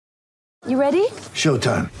You ready?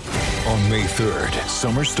 Showtime. On May 3rd,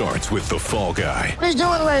 summer starts with The Fall Guy. Let's do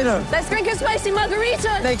it later. Let's drink a spicy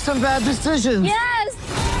margarita. Make some bad decisions.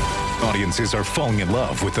 Yes! Audiences are falling in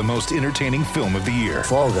love with the most entertaining film of the year.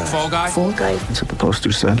 Fall Guy. Fall Guy? Fall guy. That's what the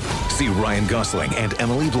poster said. See Ryan Gosling and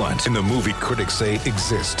Emily Blunt in the movie critics say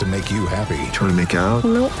exists to make you happy. Trying to make it out?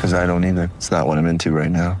 Nope. Because I don't either. It's not what I'm into right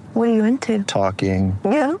now. What are you into? Talking.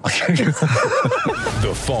 Yeah.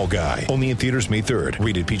 The Fall Guy. Only in theaters May 3rd.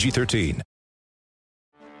 Rated PG-13.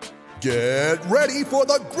 Get ready for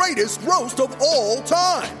the greatest roast of all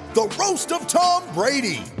time. The Roast of Tom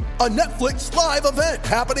Brady. A Netflix live event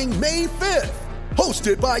happening May 5th.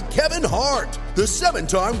 Hosted by Kevin Hart. The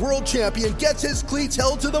 7-time world champion gets his cleats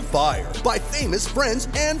held to the fire by famous friends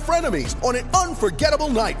and frenemies on an unforgettable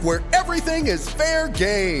night where everything is fair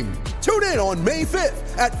game. Tune in on May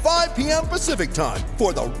 5th at 5 p.m. Pacific time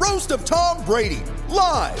for the Roast of Tom Brady.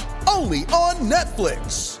 Live only on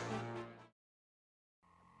Netflix.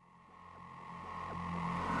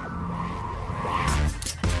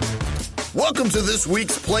 Welcome to this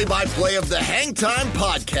week's play-by-play of the Hang Time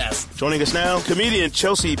Podcast. Joining us now, comedian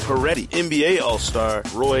Chelsea Peretti, NBA All-Star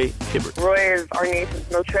Roy Hibbert. Roy is our nation's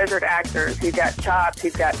most treasured actor. He's got chops,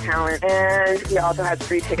 he's got talent, and he also has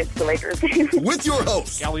free tickets to Lakers games. With your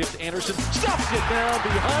hosts, Elliot Anderson stuffs it down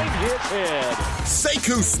behind his head.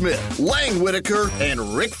 Sekou Smith, Lang Whitaker,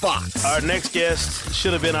 and Rick Fox. Our next guest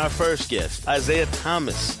should have been our first guest, Isaiah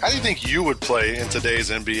Thomas. How do you think you would play in today's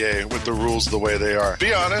NBA with the rules the way they are?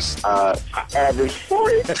 Be honest. Average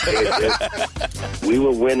 40. We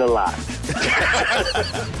will win a lot.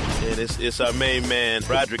 And it's our main man,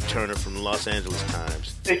 Roderick Turner from the Los Angeles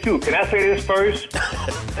Times. Hey, Q, can I say this first?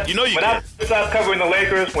 You know you when can. I started covering the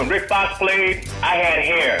Lakers, when Rick Fox played, I had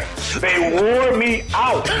hair. They wore me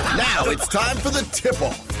out. Now it's time for the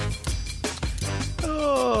tip-off.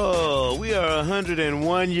 Oh, we are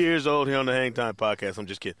 101 years old here on the Hang Time Podcast. I'm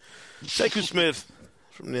just kidding. Sekou Smith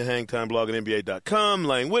from the Hang Time blog at NBA.com.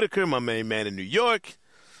 Lang Whitaker, my main man in New York.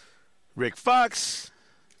 Rick Fox.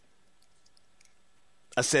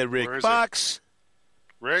 I said Rick Fox.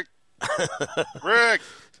 Rick? Rick!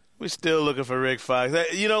 We're still looking for Rick Fox.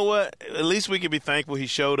 You know what? At least we can be thankful he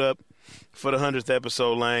showed up for the 100th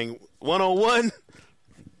episode, Lang. 101,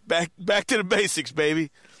 back to the basics,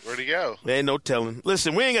 baby. Where'd he go? There ain't no telling.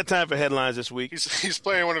 Listen, we ain't got time for headlines this week. He's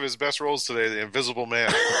playing one of his best roles today, the Invisible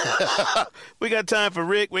Man. We got time for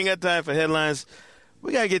Rick. We ain't got time for headlines.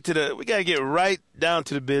 We gotta get right down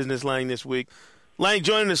to the business, Lang, this week. Lang,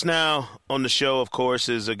 joining us now on the show, of course,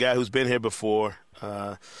 is a guy who's been here before.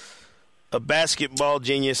 A basketball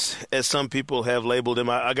genius, as some people have labeled him.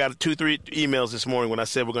 I got 2-3 emails this morning when I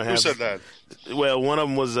said we're going to have. Who said that? Well, one of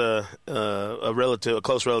them was a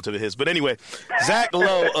close relative of his. But anyway, Zach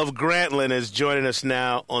Lowe of Grantland is joining us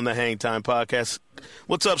now on the Hang Time Podcast.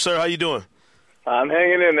 What's up, sir? How you doing? I'm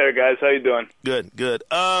hanging in there, guys. How you doing? Good.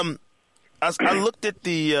 I looked at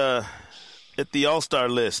the All-Star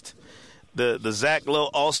list, the Zach Lowe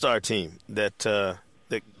All-Star team that's on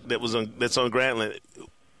Grantland.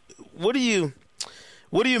 What do you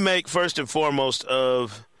make first and foremost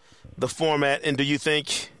of the format, and do you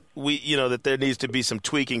think that there needs to be some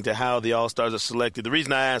tweaking to how the All-Stars are selected? The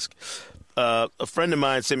reason I ask, a friend of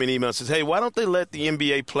mine sent me an email and says, "Hey, why don't they let the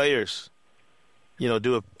NBA players, do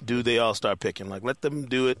the All-Star picking? Like, let them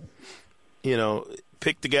do it.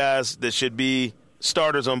 Pick the guys that should be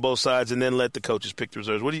starters on both sides, and then let the coaches pick the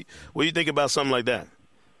reserves." What do you think about something like that?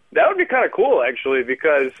 That would be kind of cool, actually,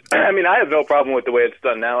 because, I have no problem with the way it's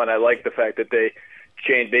done now, and I like the fact that they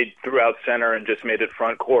threw out center and just made it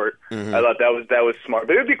front court. Mm-hmm. I thought that was smart.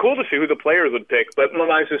 But it would be cool to see who the players would pick. But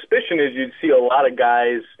my suspicion is you'd see a lot of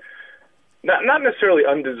guys, not necessarily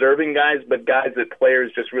undeserving guys, but guys that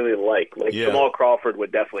players just really like. Yeah. Jamal Crawford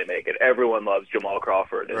would definitely make it. Everyone loves Jamal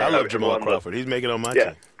Crawford. I love Jamal Crawford. He's making it on my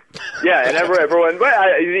team. Yeah, and everyone.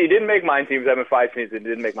 But he didn't make mine teams. I'm in 5 teams. He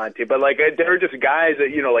didn't make mine team. But there are just guys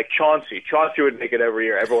that like Chauncey. Chauncey would make it every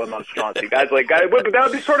year. Everyone loves Chauncey. Guys, but that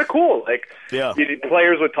would be sort of cool.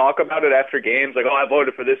 Players would talk about it after games. Like, I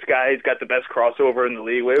voted for this guy. He's got the best crossover in the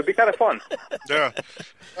league. It would be kind of fun. Yeah,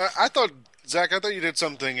 Zach, I thought you did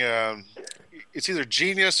something. It's either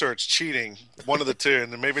genius or it's cheating, one of the two,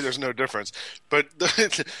 and then maybe there's no difference. But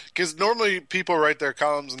because normally people write their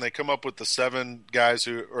columns and they come up with the 7 guys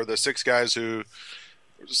who should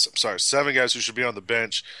be on the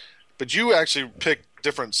bench. But you actually picked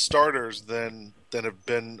different starters than have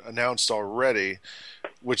been announced already,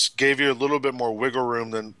 which gave you a little bit more wiggle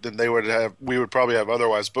room than they would have. We would probably have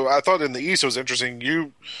otherwise. But I thought in the East it was interesting.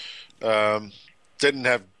 You didn't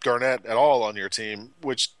have Garnett at all on your team,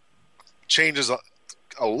 which changes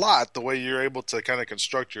a lot the way you're able to kind of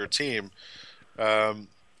construct your team.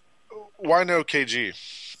 why no KG?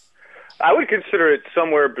 I would consider it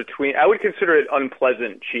somewhere between. I would consider it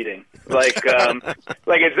unpleasant cheating. Like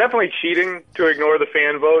it's definitely cheating to ignore the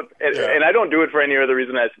fan vote, and I don't do it for any other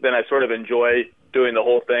reason than I sort of enjoy doing the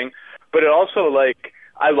whole thing. But it also, like,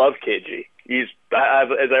 I love KG.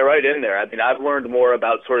 As I write in there, I mean, I've learned more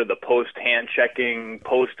about sort of the post hand checking,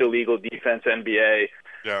 post illegal defense NBA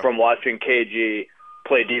from watching KG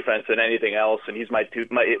play defense than anything else. And he's my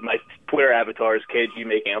Twitter avatar is KG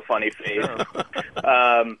making a funny face.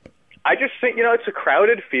 I just think, it's a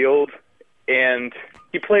crowded field, and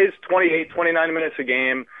he plays 28, 29 minutes a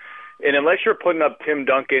game, and unless you're putting up Tim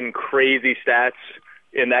Duncan crazy stats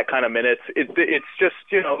in that kind of minutes, it's just,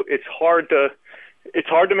 it's hard to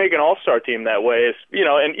make an all-star team that way.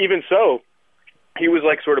 And even so, he was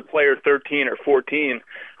like sort of player 13 or 14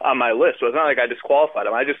 on my list, so it's not like I disqualified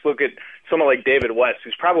him. I just look at someone like David West,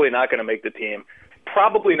 who's probably not going to make the team.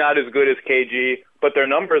 Probably not as good as KG, but their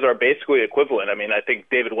numbers are basically equivalent. I mean, I think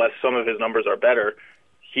David West, some of his numbers are better.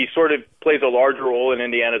 He sort of plays a larger role in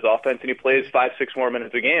Indiana's offense, and he plays 5-6 more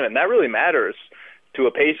minutes a game, and that really matters to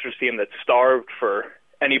a Pacers team that's starved for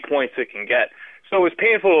any points it can get. So it was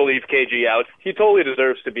painful to leave KG out. He totally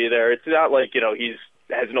deserves to be there. It's not like, he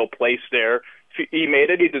has no place there. If he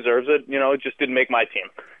made it, he deserves it. It just didn't make my team.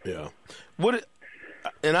 Yeah.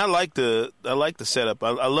 And I like the setup.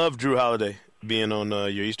 I love Drew Holiday being on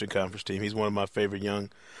your Eastern Conference team. He's one of my favorite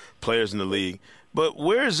young players in the league. But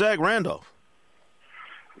where is Zach Randolph?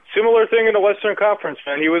 Similar thing in the Western Conference,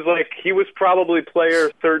 man. He was probably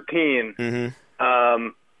player 13. Mm-hmm.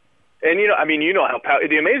 And how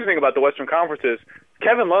the amazing thing about the Western Conference is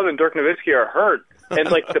Kevin Love and Dirk Nowitzki are hurt, and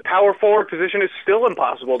like the power forward position is still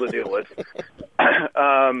impossible to deal with.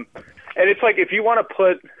 And it's like, if you want to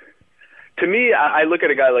put, to me, I look at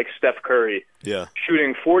a guy like Steph Curry,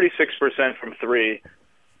 shooting 46% from three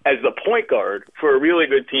as the point guard for a really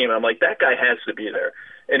good team. I'm like, that guy has to be there.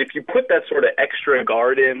 And if you put that sort of extra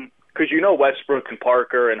guard in, because Westbrook and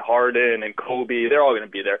Parker and Harden and Kobe, they're all going to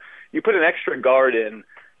be there. You put an extra guard in,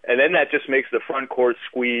 and then that just makes the front court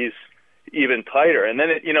squeeze even tighter. And then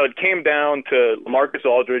it came down to LaMarcus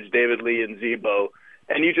Aldridge, David Lee, and Zebo,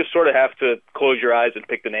 and you just sort of have to close your eyes and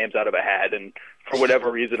pick the names out of a hat. And for whatever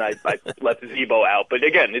reason, I let Zebo out. But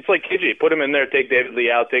again, it's like KG. Put him in there, take David Lee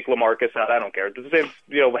out, take LaMarcus out. I don't care. It's the same,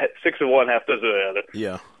 6 of one, half does the other.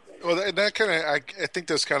 Yeah. Well, that kind of, I think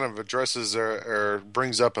this kind of addresses or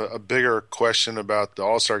brings up a bigger question about the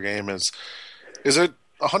All-Star game is it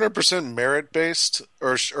 100% merit-based,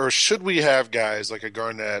 or should we have guys like a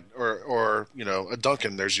Garnett or a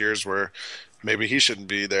Duncan? There's years where maybe he shouldn't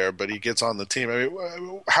be there, but he gets on the team. I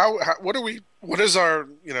mean, what is our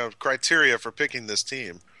criteria for picking this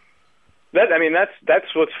team? That's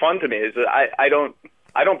what's fun to me is that I don't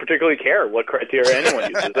particularly care what criteria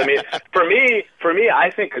anyone uses. I mean, for me,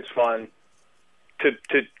 I think it's fun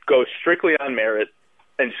to go strictly on merit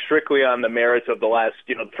and strictly on the merits of the last,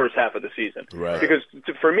 the first half of the season. Right. Because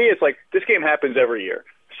for me, it's like this game happens every year.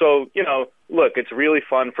 So, look, it's really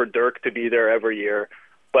fun for Dirk to be there every year.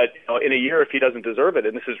 But in a year, if he doesn't deserve it,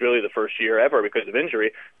 and this is really the first year ever because of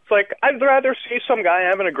injury, it's like I'd rather see some guy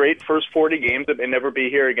having a great first 40 games and never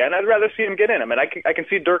be here again. I'd rather see him get in. I mean, I can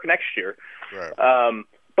see Dirk next year. Right.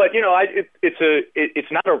 But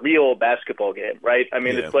it's not a real basketball game, right? I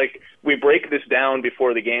mean, It's like we break this down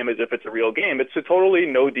before the game as if it's a real game. It's a totally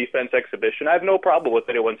no defense exhibition. I have no problem with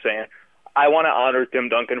anyone saying I want to honor Tim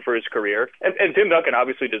Duncan for his career, and Tim Duncan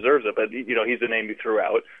obviously deserves it. But he's the name you threw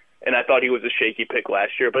out, and I thought he was a shaky pick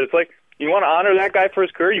last year. But it's like you want to honor that guy for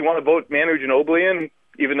his career. You want to vote Manu Ginobili in,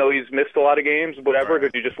 even though he's missed a lot of games, whatever,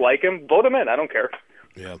 because you just like him. Vote him in. I don't care.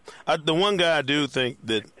 Yeah, the one guy I do think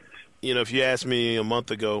that. If you asked me a month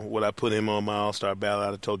ago would I put him on my All-Star ballot,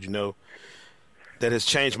 I'd have told you no. That has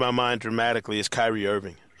changed my mind dramatically is Kyrie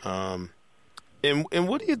Irving. And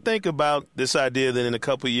what do you think about this idea that in a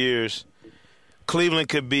couple of years Cleveland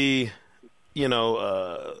could be,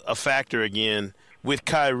 a factor again with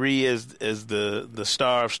Kyrie as the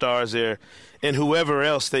star of stars there and whoever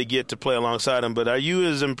else they get to play alongside him. But are you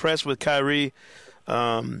as impressed with Kyrie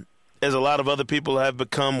as a lot of other people have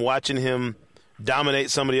become watching him dominate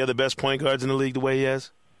some of the other best point guards in the league the way he has?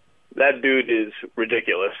 That dude is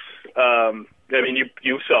ridiculous. I mean,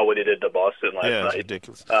 you saw what he did to Boston last night. Yeah, it's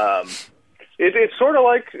ridiculous. It's sort of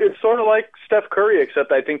like Steph Curry,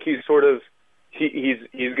 except I think he's going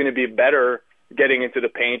to be better getting into the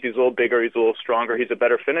paint. He's a little bigger. He's a little stronger. He's a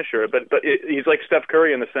better finisher. But he's like Steph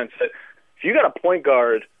Curry in the sense that if you got a point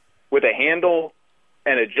guard with a handle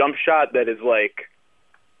and a jump shot that is like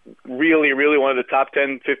really, really one of the top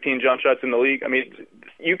 10, 15 jump shots in the league. I mean,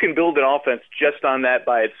 you can build an offense just on that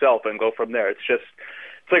by itself and go from there. It's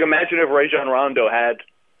like imagine if Rajon Rondo had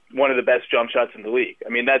one of the best jump shots in the league. I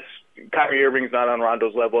mean, Kyrie Irving's not on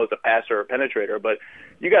Rondo's level as a passer or penetrator, but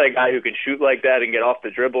you got a guy who can shoot like that and get off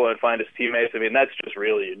the dribble and find his teammates. I mean, that's just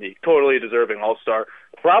really unique. Totally deserving All-Star.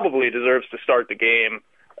 Probably deserves to start the game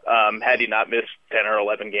had he not missed 10 or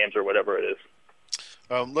 11 games or whatever it is.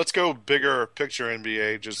 Let's go bigger picture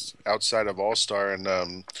NBA, just outside of All-Star.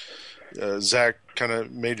 And Zach kind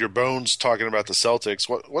of made your bones talking about the Celtics.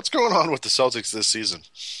 What's going on with the Celtics this season?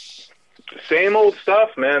 Same old stuff,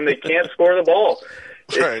 man. They can't score the ball.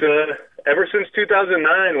 Right. It's ever since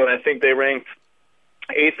 2009, when I think they ranked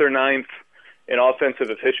 8th or 9th in offensive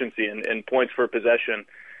efficiency and points per possession.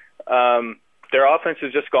 Their offense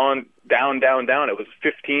has just gone down, down, down. It was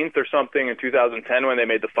 15th or something in 2010 when they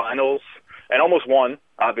made the finals and almost won,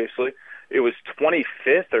 obviously. It was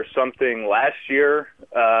 25th or something last year,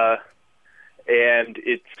 and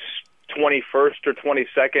it's 21st or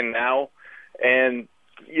 22nd now. And,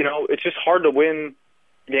 you know, it's just hard to win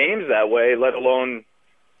games that way, let alone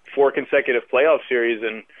 4 consecutive playoff series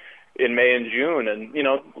in May and June. And, you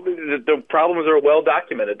know, the problems are well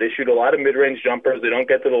documented. They shoot a lot of mid-range jumpers. They don't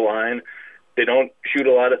get to the line. They don't shoot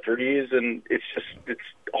a lot of threes, and it's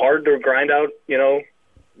hard to grind out, you know,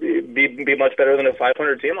 be much better than a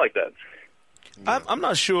 500 team like that. I'm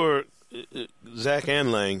not sure, Zach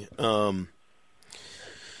and Lang,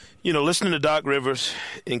 you know, listening to Doc Rivers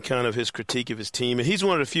and kind of his critique of his team, and he's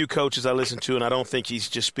one of the few coaches I listen to, and I don't think he's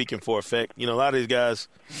just speaking for effect. You know, a lot of these guys,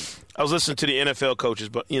 I was listening to the NFL coaches,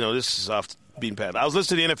 but, you know, this is off the beaten path. I was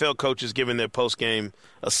listening to the NFL coaches giving their post-game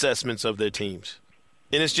assessments of their teams.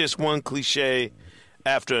 And it's just one cliche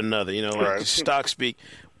after another, you know, like stock speak.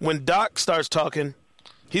 When Doc starts talking,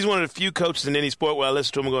 he's one of the few coaches in any sport where I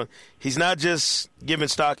listen to him going, he's not just giving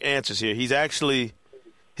stock answers here. He's going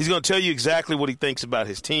to tell you exactly what he thinks about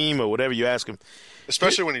his team or whatever you ask him.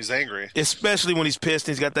 Especially when he's angry. Especially when he's pissed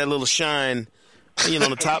and he's got that little shine, you know,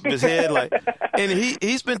 on the top of his head. And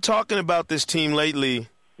he's been talking about this team lately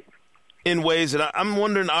in ways that I'm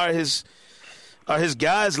wondering, are his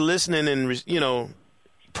guys listening and, you know,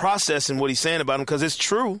 processing what he's saying about him, because it's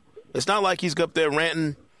true. It's not like he's up there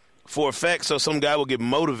ranting for effect so some guy will get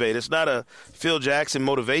motivated. It's not a Phil Jackson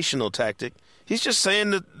motivational tactic. He's just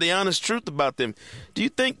saying the honest truth about them. Do you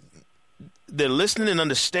think they're listening and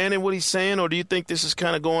understanding what he's saying, or do you think this is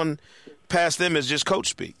kind of going past them as just coach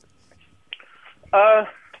speak? I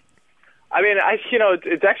mean,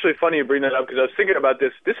 it's actually funny you bring that up, because I was thinking about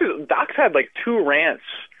this. Doc's had like 2 rants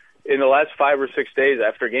in the last 5 or 6 days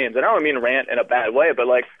after games. And I don't mean rant in a bad way, but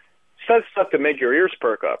like says stuff to make your ears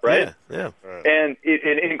perk up, right? Yeah. And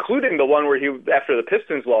including the one where he, after the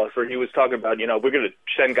Pistons loss, where he was talking about, you know, we're going to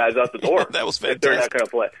send guys out the door. That was fantastic. If they're not going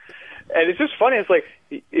to play. And it's just funny. It's like,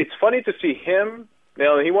 it's funny to see him. You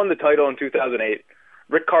know, he won the title in 2008.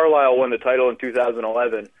 Rick Carlisle won the title in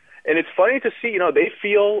 2011. And it's funny to see, you know, they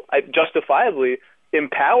feel justifiably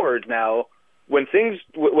empowered now when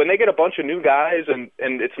they get a bunch of new guys and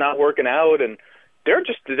it's not working out, and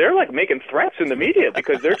they're like making threats in the media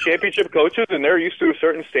because they're championship coaches and they're used to a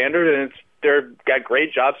certain standard, and they're got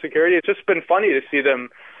great job security. It's just been funny to see them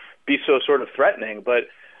be so sort of threatening. But,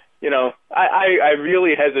 you know, I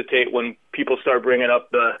really hesitate when people start bringing up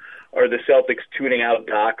the Celtics tuning out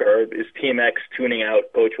Doc, or is Team X tuning out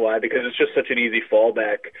Coach Y, because it's just such an easy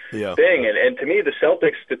fallback thing. And to me, the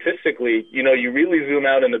Celtics statistically, you know, you really zoom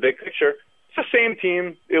out in the big picture, it's the same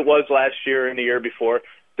team it was last year and the year before.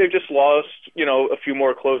 They've just lost, you know, a few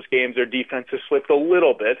more close games. Their defense has slipped a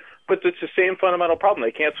little bit, but it's the same fundamental problem.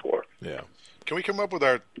 They can't score. Yeah. Can we come up with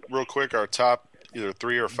our top either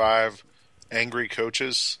 3 or 5 angry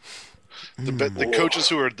coaches? The coaches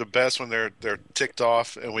who are the best when they're ticked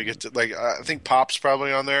off, and we get to, like, I think Pop's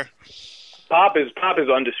probably on there. Pop is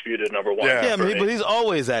undisputed number 1. Yeah, but he's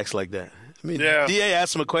always acts like that. I mean, DA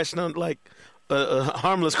asked him a question on, like, a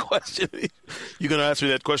harmless question. You gonna ask me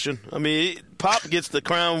that question? I mean, Pop gets the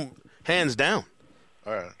crown hands down.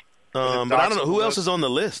 All right. But I don't know who else is on the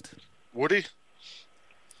list. Woody?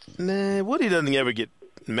 Nah, Woody doesn't ever get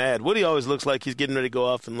mad. Woody always looks like he's getting ready to go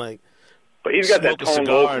off and like. But he's got that tone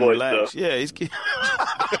voice, though. Yeah, he's.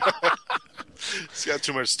 He's got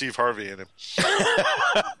too much Steve Harvey in him.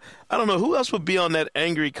 I don't know who else would be on that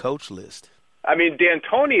angry coach list. I mean,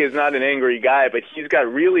 D'Antoni is not an angry guy, but he's got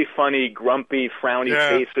really funny, grumpy, frowny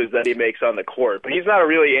faces that he makes on the court. But he's not a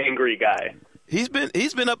really angry guy. He's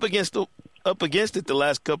been up against it the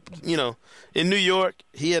last couple. You know, in New York,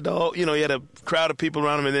 he had he had a crowd of people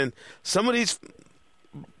around him, and then some of these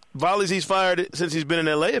volleys he's fired since he's been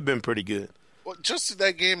in LA have been pretty good. Well, just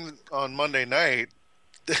that game on Monday night,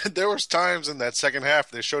 there was times in that second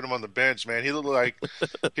half they showed him on the bench. Man, he looked like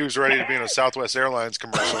he was ready to be in a Southwest Airlines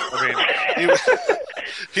commercial. I mean,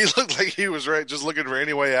 he looked like he was just looking for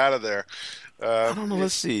any way out of there. I don't know.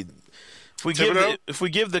 Let's see. If we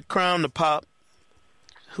give the crown to Pop,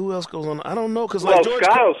 who else goes on? I don't know because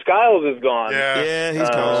Skiles is gone. Yeah, he's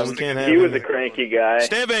gone. We can't have he him. was a cranky guy.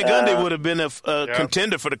 Stan Van Gundy would have been a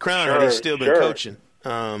contender for the crown had he still been coaching.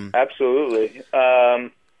 Absolutely.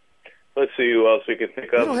 Let's see who else we can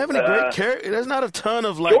think of. We don't have any great characters. There's not a ton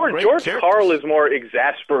of George Karl is more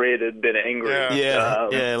exasperated than angry.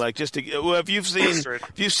 Yeah. Like if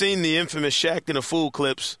you've seen the infamous Shaq and a Fool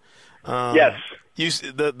clips. Yes.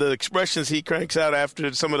 The expressions he cranks out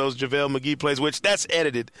after some of those JaVale McGee plays, which that's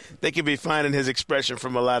edited. They can be finding his expression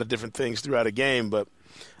from a lot of different things throughout a game, but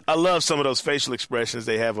I love some of those facial expressions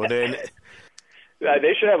they have on there.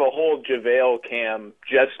 They should have a whole JaVale cam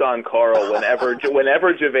just on Karl whenever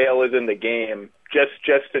JaVale is in the game, just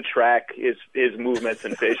to track his movements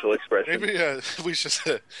and facial expressions.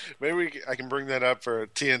 Maybe I can bring that up for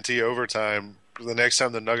TNT overtime. The next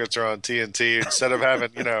time the Nuggets are on TNT, instead of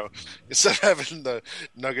having the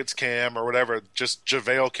Nuggets cam or whatever, just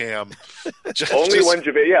JaVale cam. Only when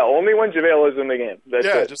JaVale is in the game. That's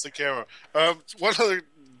it. Just the camera. One other.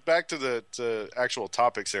 Back to the actual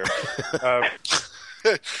topics here.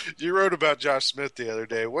 You wrote about Josh Smith the other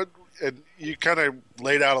day. And you kind of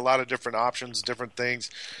laid out a lot of different options, different things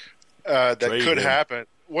that could happen.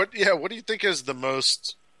 What do you think is the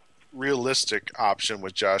most realistic option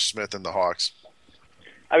with Josh Smith and the Hawks?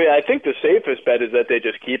 I mean, I think the safest bet is that they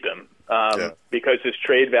just keep him because his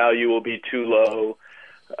trade value will be too low.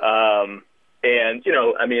 And,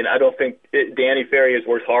 I don't think Danny Ferry has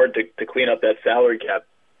worked hard to clean up that salary cap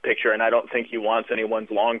picture, and I don't think he wants anyone's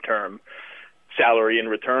long-term salary in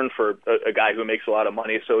return for a guy who makes a lot of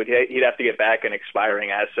money. So he'd have to get back an expiring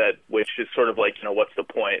asset, which is sort of like, what's the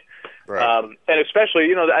point? Right. And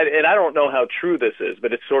especially, and I don't know how true this is,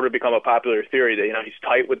 but it's sort of become a popular theory that, he's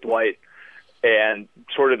tight with Dwight, and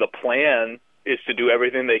sort of the plan is to do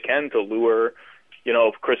everything they can to lure,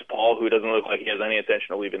 Chris Paul, who doesn't look like he has any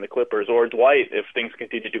intention of leaving the Clippers, or Dwight if things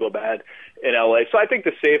continue to go bad in LA. So I think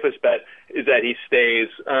the safest bet is that he stays.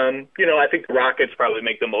 I think the Rockets probably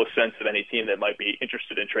make the most sense of any team that might be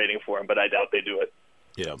interested in trading for him, but I doubt they do it.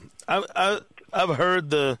 Yeah, I've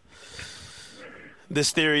heard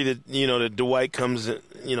this theory that that Dwight comes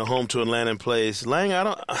home to Atlanta and plays. Lang,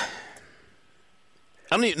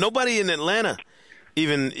 nobody in Atlanta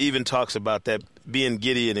even talks about that, being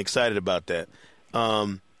giddy and excited about that.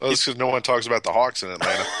 That's because no one talks about the Hawks in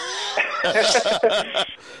Atlanta.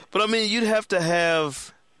 But you'd have to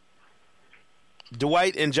have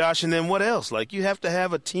Dwight and Josh, and then what else? Like, you have to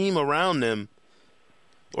have a team around them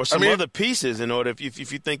or some other pieces in order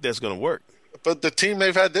if you think that's going to work. But the team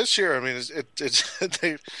they've had this year,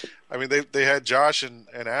 they had Josh and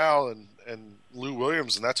Al and Lou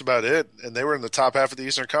Williams, and that's about it. And they were in the top half of the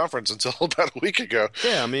Eastern Conference until about a week ago.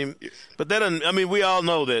 Yeah, but that we all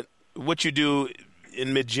know that what you do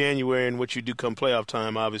in mid-January and what you do come playoff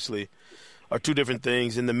time, obviously, are two different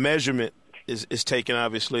things. And the measurement is taken,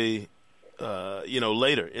 obviously,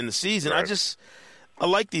 later in the season. Right. I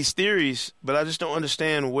like these theories, but I just don't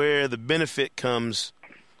understand where the benefit comes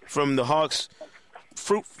from the Hawks'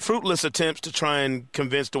 fruitless attempts to try and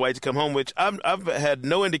convince Dwight to come home, which I've had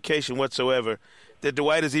no indication whatsoever that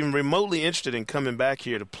Dwight is even remotely interested in coming back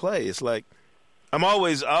here to play. It's like, I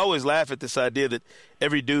always laugh at this idea that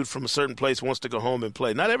every dude from a certain place wants to go home and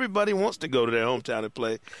play. Not everybody wants to go to their hometown and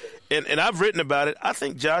play. And I've written about it. I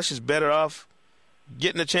think Josh is better off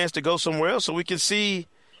getting a chance to go somewhere else so we can see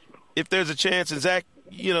if there's a chance. And Zach,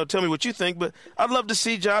 tell me what you think. But I'd love to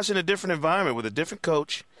see Josh in a different environment with a different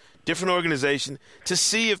coach, different organization, to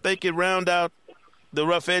see if they could round out the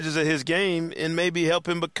rough edges of his game and maybe help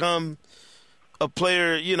him become a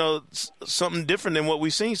player, something different than what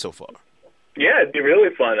we've seen so far. Yeah, it'd be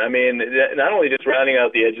really fun. Not only just rounding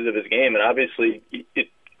out the edges of his game, and obviously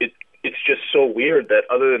it's just so weird that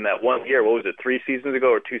other than that 1 year, what was it, 3 seasons ago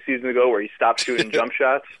or 2 seasons ago, where he stopped shooting jump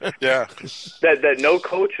shots? Yeah. That no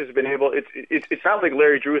coach has been able. It's not like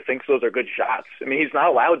Larry Drew thinks those are good shots. He's not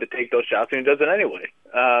allowed to take those shots, and he does it anyway.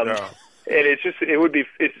 Yeah. And it would be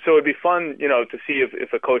fun, to see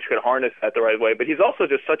if a coach could harness that the right way. But he's also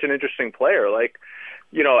just such an interesting player. Like,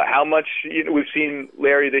 how much we've seen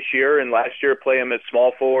Larry this year and last year play him at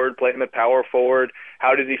small forward, play him at power forward.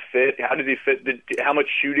 How does he fit? How much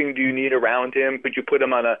shooting do you need around him? Could you put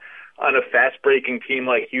him on a fast breaking team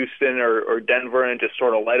like Houston or Denver and just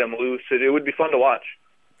sort of let him loose? It would be fun to watch.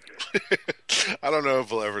 I don't know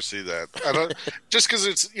if we'll ever see that. Just because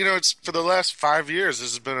it's for the last 5 years.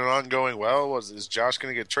 This has been an ongoing. Is Josh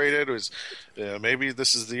going to get traded? Maybe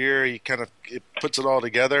this is the year he kind of puts it all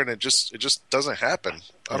together, and it just doesn't happen.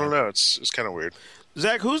 I don't know. It's kind of weird.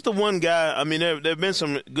 Zach, who's the one guy? I mean, there have been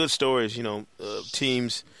some good stories,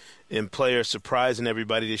 teams and players surprising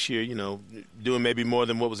everybody this year, doing maybe more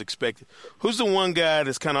than what was expected. Who's the one guy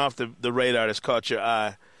that's kind of off the radar that's caught your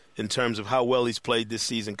eye in terms of how well he's played this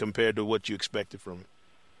season compared to what you expected from him?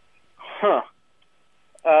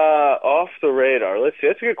 Off the radar. Let's see.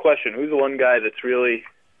 That's a good question. Who's the one guy that's really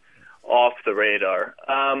off the radar?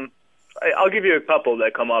 I'll give you a couple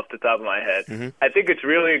that come off the top of my head. Mm-hmm. I think it's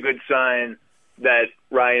really a good sign that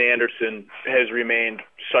Ryan Anderson has remained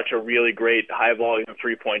such a really great high-volume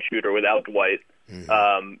three-point shooter without Dwight.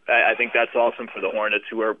 Mm-hmm. I think that's awesome for the Hornets,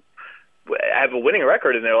 who have a winning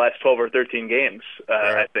record in their last 12 or 13 games,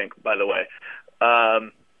 I think, by the way.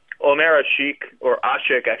 Omer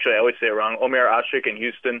Ashik, actually I always say it wrong. Omer Ashik in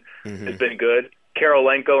Houston has been good.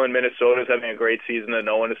 Karolenko in Minnesota is having a great season that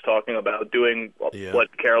no one is talking about, doing what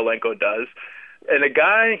Karolenko does. And a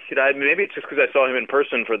guy, maybe it's just because I saw him in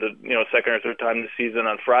person for the second or third time this season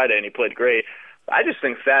on Friday, and he played great. I just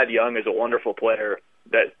think Thad Young is a wonderful player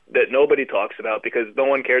that nobody talks about because no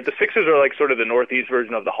one cares. The Sixers are like sort of the Northeast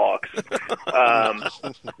version of the Hawks,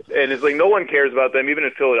 and it's like no one cares about them. Even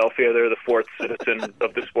in Philadelphia, they're the fourth citizen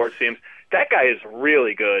of the sports teams. That guy is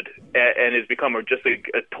really good and has become just a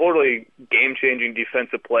totally game-changing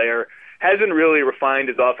defensive player. Hasn't really refined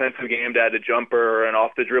his offensive game to add a jumper or an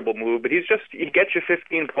off-the-dribble move, but he gets you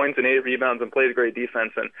 15 points and 8 rebounds and plays great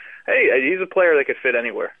defense. And, hey, he's a player that could fit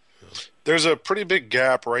anywhere. There's a pretty big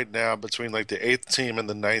gap right now between like the 8th team and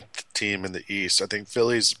the 9th team in the East. I think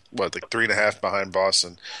Philly's, 3.5 behind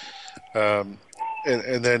Boston. And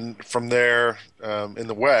then from there in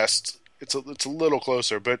the West, it's a little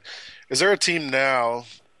closer. But is there a team now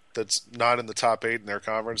that's not in the top 8 in their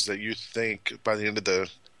conference that you think by the end of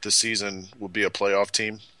the season will be a playoff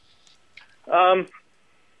team? I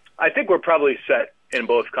think we're probably set in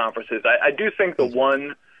both conferences. I do think the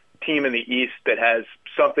one team in the East that has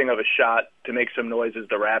something of a shot to make some noise is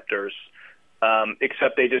the Raptors,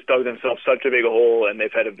 except they just dug themselves such a big hole, and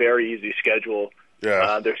they've had a very easy schedule.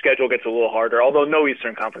 Yeah. Their schedule gets a little harder, although no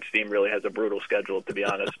Eastern Conference team really has a brutal schedule, to be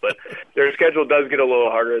honest. But their schedule does get a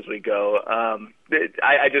little harder as we go.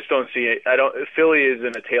 I just don't see it. Philly is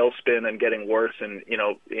in a tailspin and getting worse, and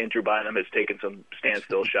Andrew Bynum has taken some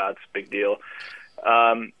standstill shots. Big deal.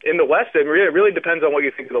 In the West, it really depends on what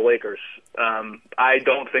you think of the Lakers. I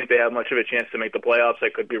don't think they have much of a chance to make the playoffs. I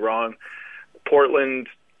could be wrong. Portland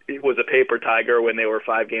was a paper tiger when they were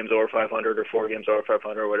 5 games over 500 or 4 games over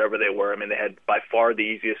 500 or whatever they were. I mean, they had by far the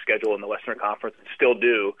easiest schedule in the Western Conference and still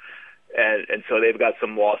do. And so they've got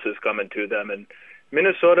some losses coming to them. And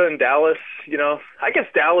Minnesota and Dallas, I guess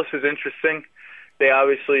Dallas is interesting. They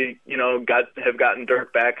obviously, have gotten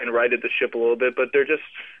Dirk back and righted the ship a little bit, but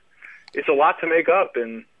it's a lot to make up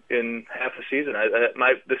in half a season.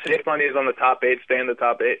 The safe money is on the top 8. Stay in the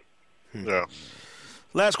top 8. Yeah.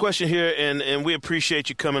 Last question here, and we appreciate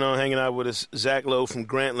you coming on, hanging out with us. Zach Lowe from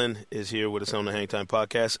Grantland is here with us on the Hang Time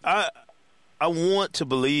Podcast. I want to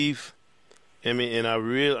believe, and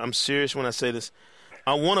I'm serious when I say this.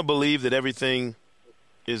 I want to believe that everything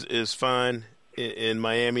is fine in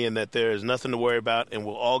Miami and that there is nothing to worry about, and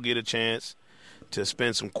we'll all get a chance to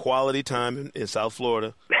spend some quality time in South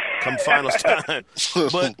Florida come finals time.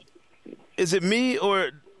 But is it me, or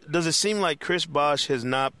does it seem like Chris Bosh has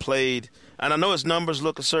not played? And I know his numbers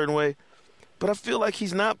look a certain way, but I feel like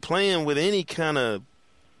he's not playing with any kind of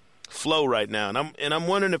flow right now. And I'm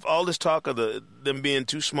wondering if all this talk of them being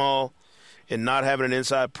too small and not having an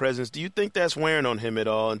inside presence, do you think that's wearing on him at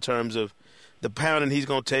all in terms of the pounding he's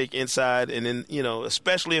going to take inside? And then,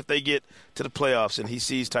 especially if they get to the playoffs and he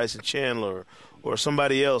sees Tyson Chandler or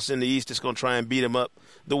somebody else in the East that's going to try and beat him up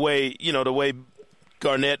the way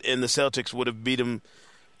Garnett and the Celtics would have beat him,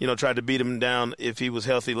 tried to beat him down if he was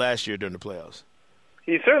healthy last year during the playoffs.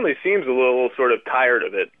 He certainly seems a little sort of tired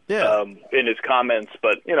of it in his comments,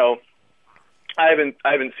 but I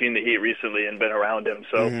haven't seen the Heat recently and been around him,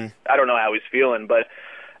 so I don't know how he's feeling. But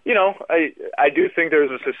I do think there's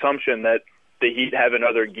this assumption that the Heat have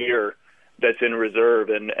another gear that's in reserve,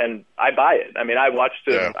 and I buy it. I mean, I watched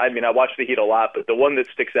the Heat a lot, but the one that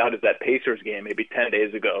sticks out is that Pacers game maybe 10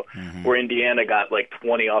 days ago where Indiana got like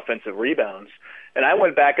 20 offensive rebounds. And I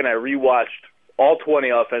went back and I rewatched all 20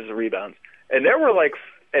 offensive rebounds, and there were like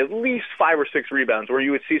at least 5 or 6 rebounds where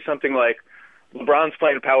you would see something like LeBron's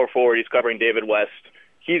playing power forward, he's covering David West.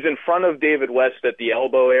 He's in front of David West at the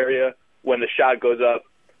elbow area when the shot goes up,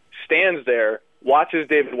 stands there, watches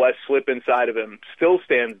David West slip inside of him, still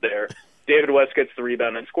stands there. David West gets the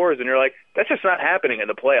rebound and scores, and you're like, that's just not happening in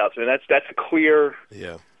the playoffs. I mean, that's a clear.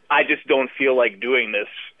 Yeah. I just don't feel like doing this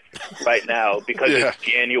right now because it's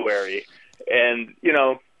January, and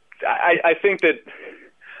I think that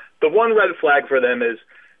the one red flag for them is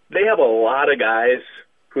they have a lot of guys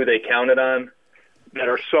who they counted on that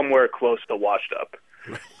are somewhere close to washed up,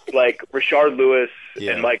 like Rashard Lewis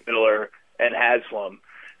and Mike Miller and Haslam.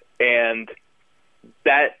 And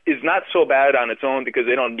that is not so bad on its own because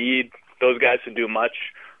they don't need those guys to do much.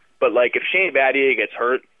 But, like, if Shane Battier gets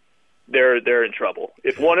hurt, they're in trouble.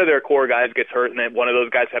 If one of their core guys gets hurt and then one of those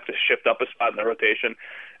guys have to shift up a spot in the rotation,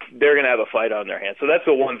 they're going to have a fight on their hands. So that's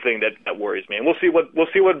the one thing that worries me. And we'll see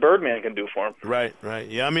what Birdman can do for him. Right.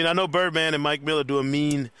 Yeah, I mean, I know Birdman and Mike Miller do a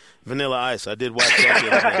mean Vanilla Ice. I did watch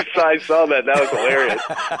that. I saw that. That was hilarious.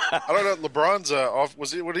 I don't know. LeBron's off. What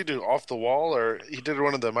did he do? Off the Wall, or he did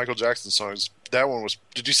one of the Michael Jackson songs? That one was.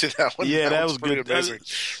 Did you see that one? Yeah, that was pretty good. amazing.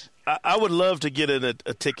 I would love to get a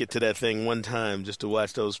ticket to that thing one time just to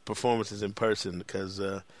watch those performances in person because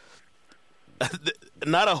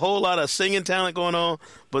not a whole lot of singing talent going on,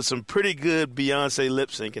 but some pretty good Beyonce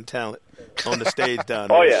lip-syncing talent on the stage down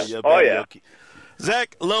there. Oh, yeah.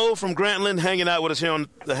 Zach Lowe from Grantland hanging out with us here on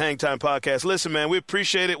the Hang Time Podcast. Listen, man, we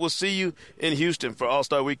appreciate it. We'll see you in Houston for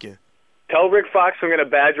All-Star Weekend. Tell Rick Fox I'm going to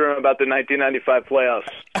badger him about the 1995 playoffs.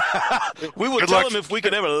 We will tell him if we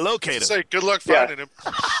could ever locate him. Say good luck finding him.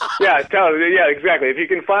 Yeah, exactly. If you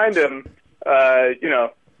can find him,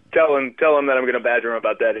 tell him that I'm going to badger him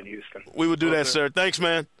about that in Houston. We will do that, sir. Thanks,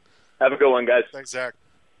 man. Have a good one, guys. Thanks, Zach.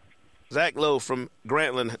 Zach Lowe from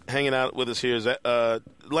Grantland hanging out with us here.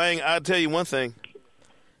 Lang, I'll tell you one thing.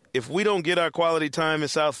 If we don't get our quality time in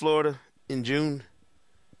South Florida in June,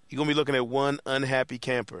 you're going to be looking at one unhappy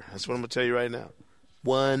camper. That's what I'm going to tell you right now.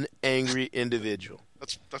 One angry individual.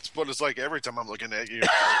 That's what it's like every time I'm looking at you.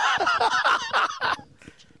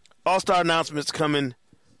 All-Star announcements coming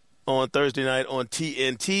on Thursday night on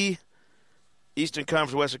TNT. Eastern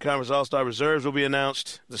Conference, Western Conference All-Star reserves will be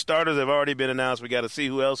announced. The starters have already been announced. We got to see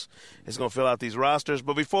who else is going to fill out these rosters.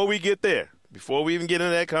 But before we get there, before we even get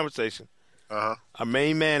into that conversation, our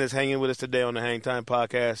main man is hanging with us today on the Hang Time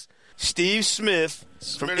Podcast. Steve Smith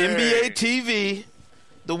from NBA TV,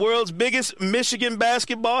 the world's biggest Michigan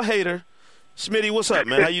basketball hater. Smitty, what's up,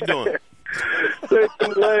 man? How you doing?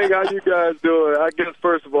 Lang, how you guys doing? I guess,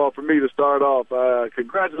 first of all, for me to start off,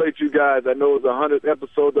 congratulate you guys. I know it was 100th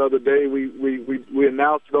episode the other day. We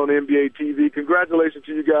announced it on NBA TV. Congratulations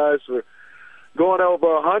to you guys for going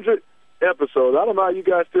over 100 episodes. I don't know how you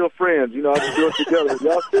guys still friends. I just do it together.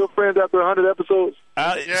 Y'all still friends after 100 episodes?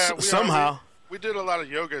 Yeah, somehow. We did a lot of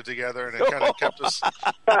yoga together, and it kind of kept us.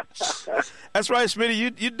 That's right,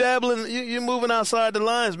 Smitty. You dabbling. You're moving outside the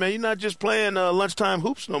lines, man. You're not just playing lunchtime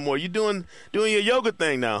hoops no more. You're doing your yoga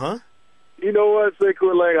thing now, huh? You know what,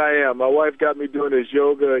 Sekou Lang, I am. My wife got me doing this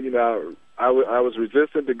yoga. I was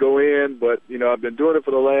resistant to go in, but I've been doing it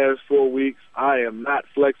for the last 4 weeks. I am not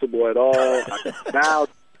flexible at all.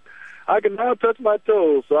 I can now touch my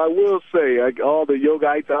toes. So I will say, all the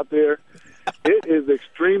yogaites out there. It is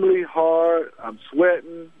extremely hard. I'm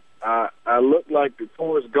sweating. I look like the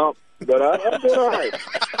Forrest Gump, but I'm doing all right.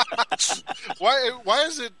 Why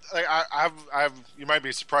is it? I've you might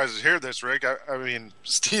be surprised to hear this, Rick. I mean,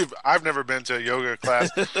 Steve, I've never been to a yoga class.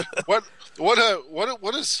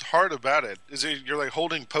 What is hard about it? Is it you're like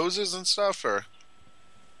holding poses and stuff, or?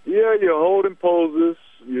 Yeah, you're holding poses.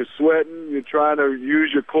 You're sweating. You're trying to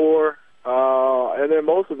use your core, and then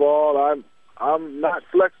most of all, I'm not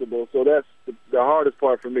flexible, so that's the hardest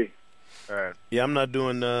part for me. All right. Yeah, I'm not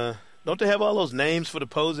doing. Don't they have all those names for the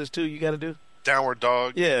poses too? You got to do downward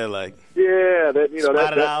dog. Yeah, like that's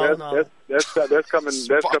coming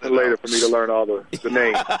later for me to learn all the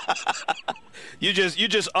names. You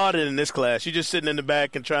just auditing this class. You're just sitting in the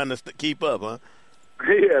back and trying to keep up, huh?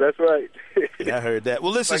 Yeah, that's right. Yeah, I heard that.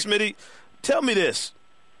 Well, listen, Smitty, tell me this.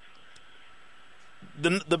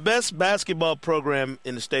 The best basketball program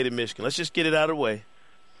in the state of Michigan. Let's just get it out of the way.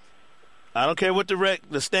 I don't care what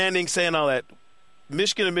the standings say and all that.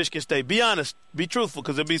 Michigan and Michigan State. Be honest. Be truthful,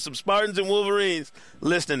 because there'll be some Spartans and Wolverines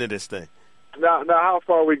listening to this thing. Now, how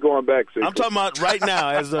far are we going back, Steve? I'm talking about right now,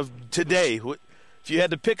 as of today. If you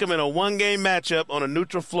had to pick them in a one-game matchup on a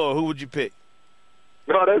neutral floor, who would you pick?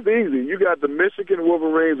 No, that's easy. You got the Michigan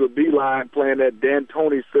Wolverines with Beeline playing that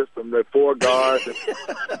D'Antoni system, that four guards and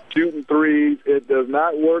shooting threes. It does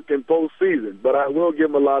not work in postseason, but I will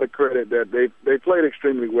give them a lot of credit that they played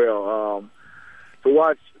extremely well. To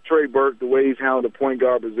watch Trey Burke, the way he's handled the point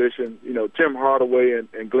guard position, Tim Hardaway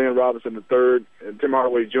and Glenn Robinson III, and Tim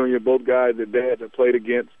Hardaway Jr., both guys that dads have played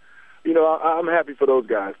against. I'm happy for those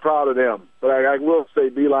guys, proud of them. But I will say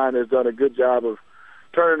Beeline has done a good job of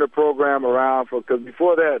turning the program around, because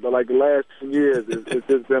before that, like the last 10 years, it's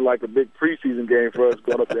just been like a big preseason game for us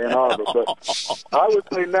going up to Ann Arbor. But I would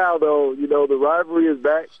say now, though, the rivalry is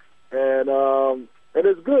back, and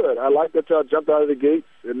it's good. I like that y'all jumped out of the gates.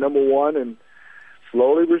 at number one, and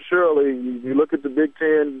slowly but surely, you look at the Big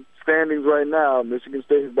Ten standings right now, Michigan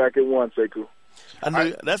State is back at 1, Sekou.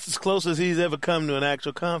 That's as close as he's ever come to an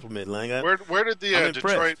actual compliment, Lang. Where did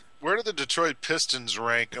the Detroit Pistons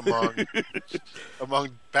rank among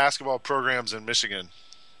basketball programs in Michigan?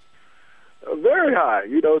 Very high,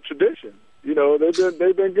 tradition.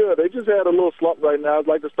 They've been good. They just had a little slump right now. It's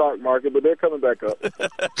like the stock market, but they're coming back up.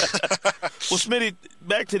 Well, Smitty,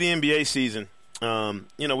 back to the NBA season.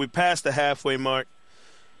 We passed the halfway mark.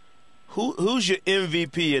 Who's your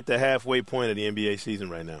MVP at the halfway point of the NBA season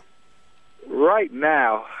right now? Right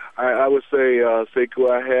now, I would say, Sekou,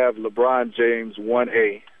 I have LeBron James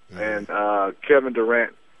 1A and Kevin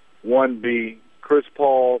Durant 1B, Chris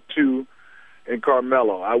Paul 2, and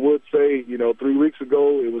Carmelo. I would say, 3 weeks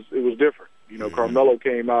ago it was different. Carmelo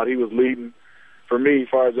came out, he was leading for me as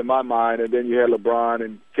far as in my mind, and then you had LeBron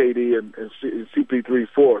and KD and CP3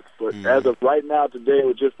 fourth. But as of right now, today, I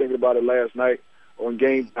was just thinking about it last night on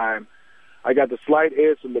Game Time. I got the slight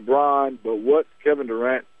edge to LeBron, but what Kevin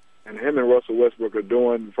Durant and him and Russell Westbrook are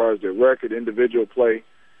doing as far as their record, individual play,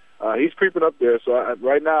 he's creeping up there. So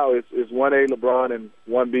right now it's 1A LeBron and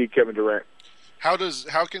 1B Kevin Durant. How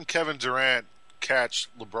can Kevin Durant catch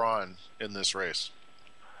LeBron in this race?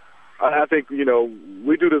 I think, we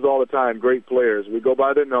do this all the time, great players. We go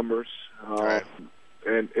by their numbers, right.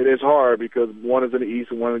 And it is hard because one is in the East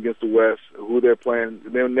and one against the West, who they're playing.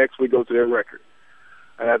 And then next we go to their record.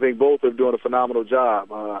 And I think both are doing a phenomenal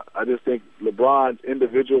job. I just think LeBron's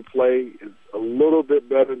individual play is a little bit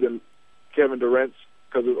better than Kevin Durant's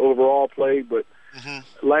because of overall play, but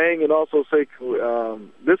Lang and also Sekou,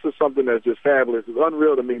 this is something that's just fabulous. It's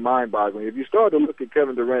unreal to me, mind-boggling. If you start to look at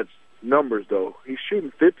Kevin Durant's numbers, though, he's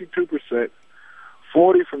shooting 52%,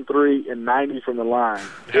 40 from 3, and 90 from the line.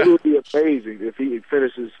 It would be amazing if he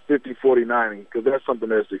finishes 50, 40, 90, because that's something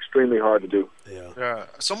that's extremely hard to do. Yeah.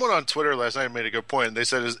 Someone on Twitter last night made a good point. They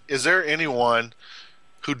said, is there anyone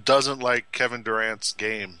who doesn't like Kevin Durant's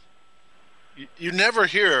game? You never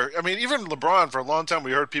hear. I mean, even LeBron, for a long time,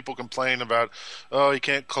 we heard people complain about, he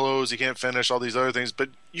can't close, he can't finish, all these other things. But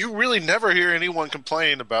you really never hear anyone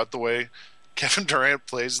complain about the way Kevin Durant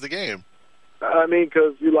plays the game. I mean,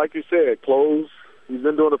 because, like you said, close. He's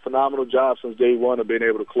been doing a phenomenal job since day one of being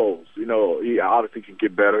able to close. He obviously can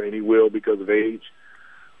get better, and he will because of age.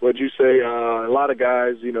 But you say a lot of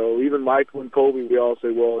guys, even Michael and Kobe, we all say,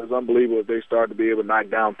 well, it's unbelievable if they start to be able to knock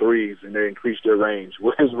down threes and they increase their range.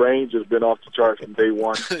 Well, his range has been off the charts from day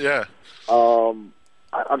one. Yeah.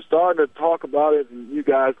 I'm starting to talk about it, and you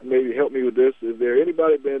guys can maybe help me with this. Is there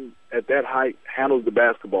anybody been at that height handles the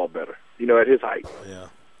basketball better, at his height? Yeah.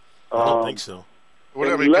 I don't think so. What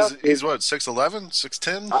I mean, because he's what, 6'11",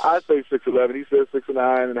 6'10"? I say 6'11". He says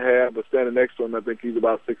 6'9.5", but standing next to him, I think he's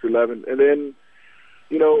about 6'11". And then,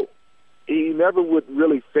 he never would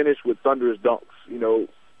really finish with thunderous dunks, 2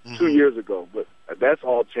 years ago. But that's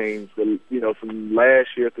all changed, from last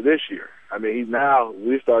year to this year. I mean,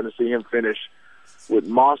 we're starting to see him finish with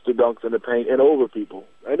monster dunks in the paint and over people.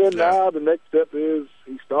 And then now the next step is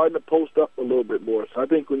he's starting to post up a little bit more. So I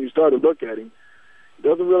think when you start to look at him, he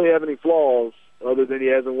doesn't really have any flaws other than he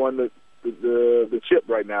hasn't won the chip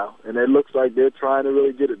right now. And it looks like they're trying to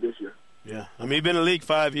really get it this year. Yeah. I mean, he's been in the league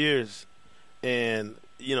 5 years. And,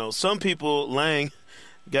 some people, Lang,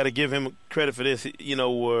 got to give him credit for this,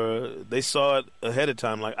 where they saw it ahead of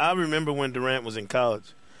time. Like, I remember when Durant was in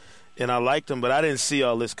college, and I liked him, but I didn't see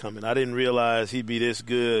all this coming. I didn't realize he'd be this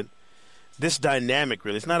good, this dynamic,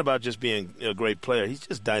 really. It's not about just being a great player. He's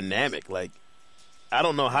just dynamic. Like, I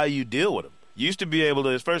don't know how you deal with him. You used to be able to,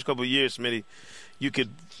 his first couple of years, Smitty, you could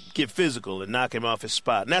get physical and knock him off his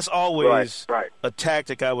spot. And that's always a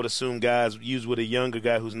tactic I would assume guys use with a younger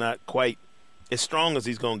guy who's not quite as strong as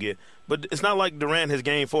he's going to get. But it's not like Durant has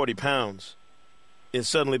gained 40 pounds and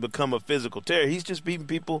suddenly become a physical terror. He's just beating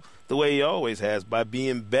people the way he always has by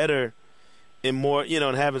being better and more,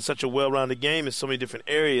 and having such a well-rounded game in so many different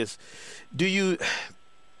areas. Do you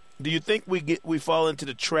think we fall into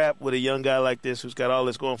the trap with a young guy like this who's got all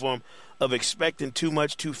this going for him of expecting too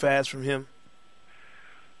much too fast from him?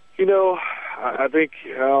 I think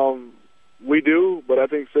we do, but I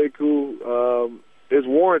think Sekou is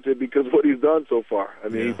warranted because of what he's done so far. I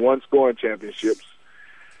mean, he's won scoring championships.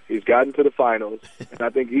 He's gotten to the finals. And I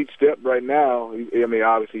think each step right now,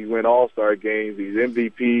 obviously he went all-star games. He's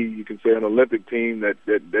MVP. You can say an Olympic team that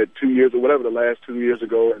 2 years or whatever, the last 2 years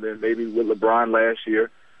ago, and then maybe with LeBron last year.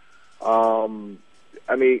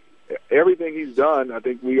 Everything he's done, I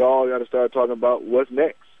think we all got to start talking about what's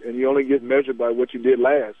next. And you only get measured by what you did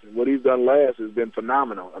last. And what he's done last has been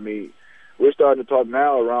phenomenal. I mean, we're starting to talk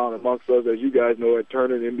now around amongst us, as you guys know, at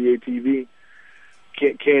Turner and NBA TV.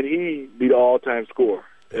 Can he be the all-time scorer?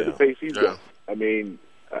 at the pace he's going. I mean,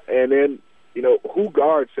 and then, who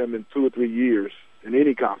guards him in 2 or 3 years in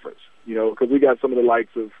any conference? Because we got some of the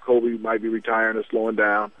likes of Kobe who might be retiring or slowing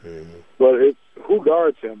down. Mm-hmm. But it's who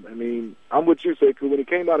guards him. I mean, I'm with you, Sekou. When he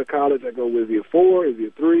came out of college, I go, is he a 4? Is he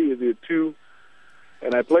a 3? Is he a 2?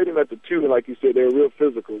 And I played him at the 2, and like you said, they were real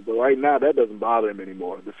physical. But right now, that doesn't bother him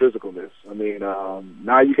anymore, the physicalness. I mean,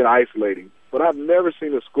 now you can isolate him. But I've never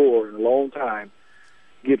seen a scorer in a long time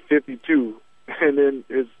get 52, and then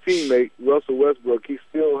his teammate, Russell Westbrook, he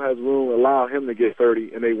still has room to allow him to get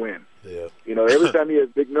 30, and they win. Yeah. Every time he has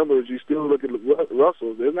big numbers, you still look at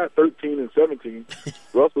Russell. They're not 13 and 17.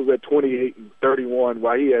 Russell's at 28 and 31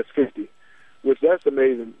 while he has 50, which that's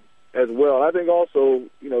amazing as well. I think also,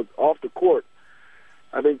 off the court,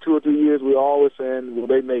 I think 2 or 3 years we're always saying, will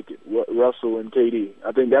they make it, Russell and KD?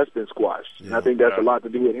 I think that's been squashed. Yeah. And I think that's a lot to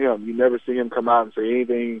do with him. You never see him come out and say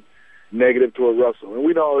anything negative toward Russell. And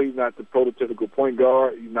we know he's not the prototypical point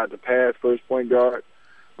guard. He's not the pass-first point guard.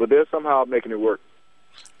 But they're somehow making it work.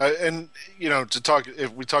 And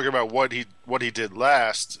if we talk about what he did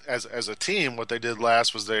last as a team, what they did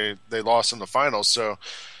last was they lost in the finals. So,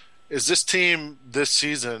 is this team this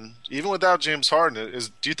season, even without James Harden,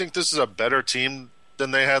 do you think this is a better team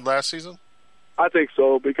than they had last season? I think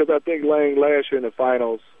so, because I think Lang last year in the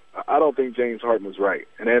finals, I don't think James Harden was right,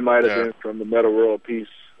 and that might have been from the Metta World piece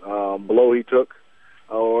blow he took,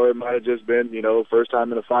 or it might have just been first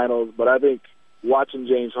time in the finals. But I think watching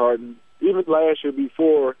James Harden, even last year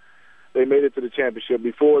before they made it to the championship,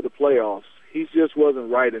 before the playoffs, he just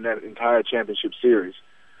wasn't right in that entire championship series.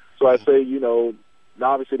 So I say,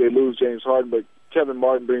 obviously they lose James Harden, but Kevin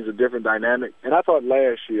Martin brings a different dynamic. And I thought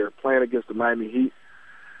last year, playing against the Miami Heat,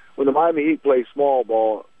 when the Miami Heat played small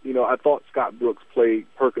ball, I thought Scott Brooks played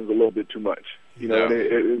Perkins a little bit too much. And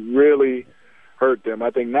it really hurt them.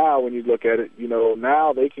 I think now when you look at it,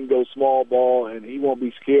 now they can go small ball and he won't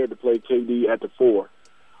be scared to play KD at the 4.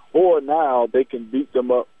 Or now they can beat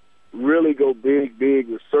them up, really go big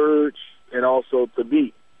with Serge and also to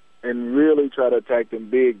beat and really try to attack them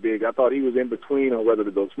big. I thought he was in between on whether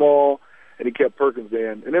to go small, and he kept Perkins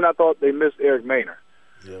in. And then I thought they missed Eric Maynor.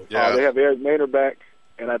 Yeah. They have Eric Maynor back,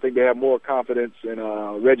 and I think they have more confidence in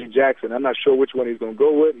Reggie Jackson. I'm not sure which one he's going to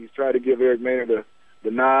go with. He's tried to give Eric Maynor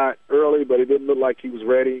the nod early, but it didn't look like he was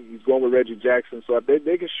ready. He's going with Reggie Jackson. So if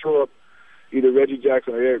they can show up either Reggie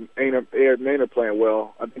Jackson or Eric Maynor playing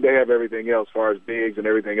well, I think they have everything else as far as bigs and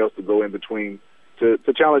everything else to go in between to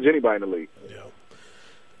challenge anybody in the league. Yeah.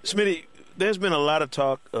 Smitty, there's been a lot of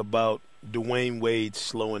talk about Dwayne Wade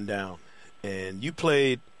slowing down. And you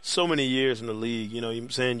played so many years in the league. You're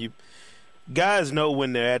saying guys know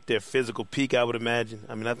when they're at their physical peak, I would imagine.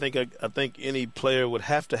 I mean, I think any player would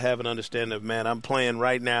have to have an understanding of, man, I'm playing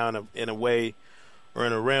right now in a way or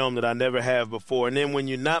in a realm that I never have before. And then when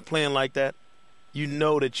you're not playing like that, you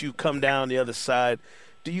know that you come down the other side.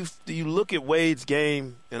 Do you look at Wade's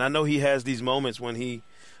game, and I know he has these moments when he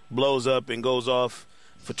blows up and goes off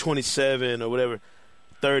for 27 or whatever,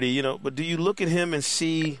 30, but do you look at him and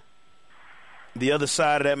see the other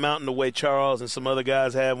side of that mountain the way Charles and some other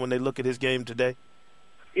guys have when they look at his game today?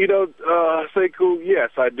 Sekou,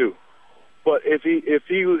 yes, I do. But if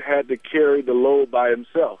he had to carry the load by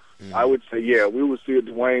himself, I would say, yeah, we would see a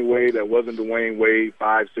Dwayne Wade that wasn't Dwayne Wade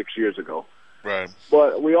 5-6 years ago. Right.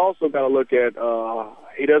 But we also got to look at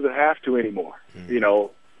he doesn't have to anymore.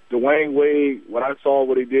 Dwayne Wade, when I saw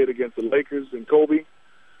what he did against the Lakers and Kobe,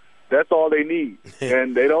 that's all they need.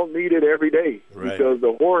 And they don't need it every day because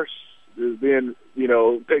the horse is being,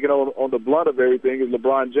 taken on the blunt of everything is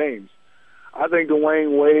LeBron James. I think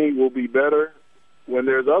Dwayne Wade will be better when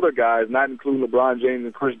there's other guys, not including LeBron James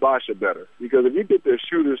and Chris Bosh, are better. Because if you get their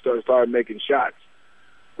shooters to start making shots,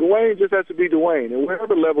 Dwayne just has to be Dwayne. And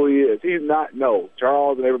whatever level he is, he's not,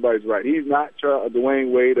 Charles and everybody's right. He's not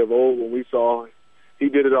Dwayne Wade of old when we saw he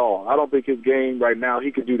did it all. I don't think his game right now,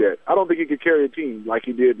 he could do that. I don't think he could carry a team like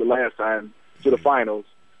he did the last time to the finals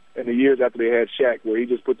and the years after they had Shaq, where he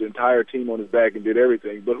just put the entire team on his back and did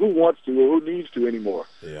everything. But who wants to or who needs to anymore?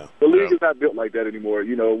 Yeah. The league is not built like that anymore.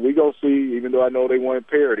 We going to see, even though I know they wanted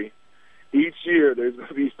parity, each year there's going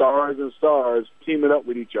to be stars and stars teaming up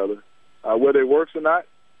with each other. Whether it works or not,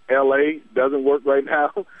 L.A. doesn't work right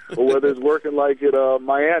now, or whether it's working like at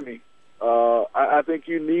Miami, I think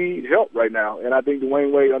you need help right now. And I think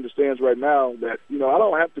Dwayne Wade understands right now that, I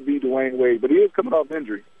don't have to be Dwayne Wade, but he is coming off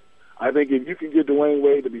injury. I think if you can get Dwayne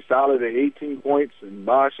Wade to be solid at 18 points and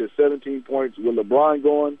Bosh at 17 points with LeBron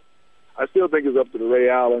going, I still think it's up to the Ray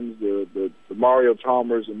Allens, the Mario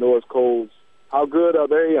Chalmers, and Norris Coles. How good are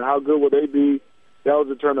they and how good will they be? That will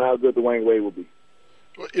determine how good Dwayne Wade will be.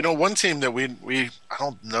 One team that we I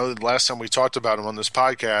don't know the last time we talked about them on this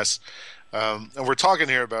podcast, and we're talking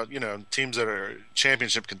here about teams that are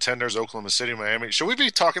championship contenders, Oklahoma City, Miami. Should we be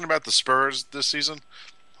talking about the Spurs this season?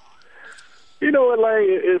 You know what, Lang?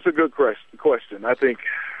 It's a good question. I think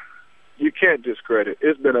you can't discredit.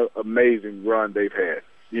 It's been an amazing run they've had.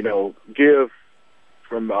 Give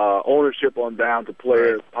from ownership on down to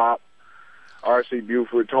players, Pop, R.C.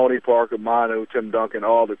 Buford, Tony Parker, Manu, Tim Duncan,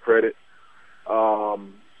 all the credit.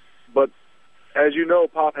 But as you know,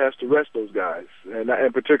 Pop has to rest those guys, and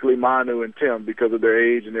particularly Manu and Tim because of their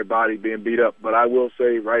age and their body being beat up. But I will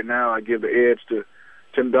say right now I give the edge to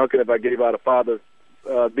Tim Duncan. If I gave out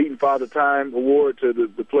a beaten father time award to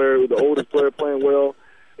the player, the oldest player playing well,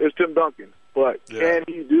 it's Tim Duncan. But can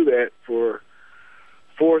he do that for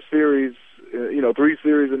 4 series, 3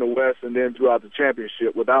 series in the West and then throughout the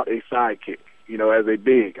championship without a sidekick, as a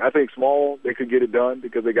big? I think small, they could get it done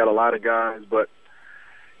because they got a lot of guys, but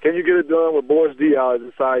can you get it done with Boris Diaw as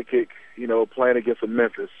a sidekick, playing against a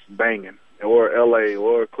Memphis, banging, or L.A.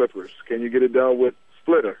 or Clippers? Can you get it done with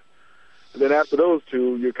Splitter? And then after those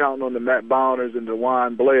two, you're counting on the Matt Bowners and the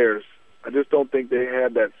Juan Blairs. I just don't think they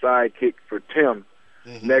have that sidekick for Tim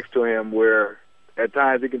next to him where at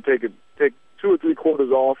times he can take 2 or 3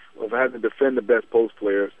 quarters off of having to defend the best post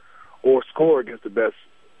players or score against the best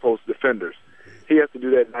post defenders. He has to do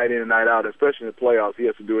that night in and night out, especially in the playoffs. He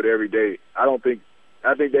has to do it every day. I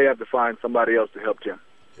think they have to find somebody else to help Tim.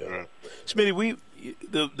 Yeah. Smitty,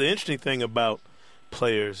 the interesting thing about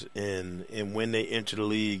players and when they enter the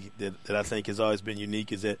league that I think has always been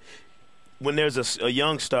unique is that when there's a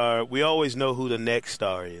young star, we always know who the next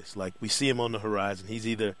star is. Like, we see him on the horizon. He's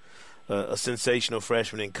either a sensational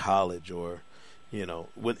freshman in college or, in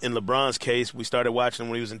LeBron's case, we started watching him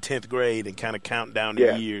when he was in 10th grade and kind of count down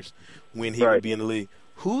the years when he would be in the league.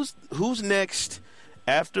 Who's next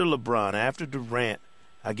after LeBron, after Durant,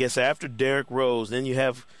 I guess after Derrick Rose? Then you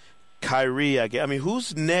have Kyrie, I guess. I mean,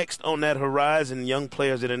 who's next on that horizon, young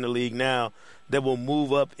players that are in the league now that will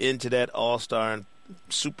move up into that all-star and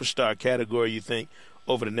superstar category, you think,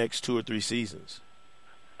 over the next 2 or 3 seasons?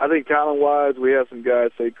 I think talent-wise, we have some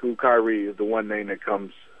guys say Kyrie is the one name that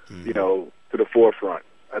comes, to the forefront.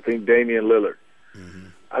 I think Damian Lillard.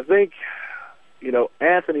 I think,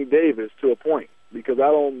 Anthony Davis to a point, because I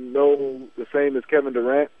don't know the same as Kevin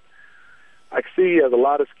Durant. I see he has a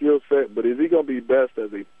lot of skill set, but is he going to be best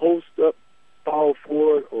as a post-up power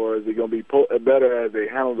forward, or is he going to be better as a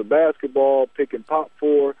handle the basketball, pick and pop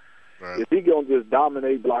forward? Right. Is he going to just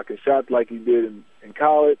dominate blocking shots like he did in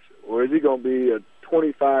college, or is he going to be a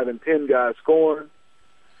 25 and 10 guy scoring?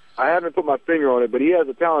 I haven't put my finger on it, but he has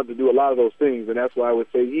the talent to do a lot of those things, and that's why I would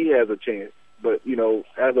say he has a chance. But,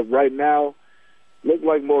 as of right now, look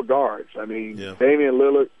like more guards. I mean, Damian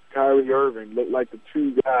Lillard, Kyrie Irving look like the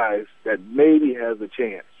 2 guys that maybe has a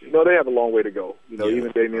chance. They have a long way to go.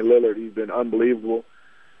 Even Damian Lillard, he's been unbelievable.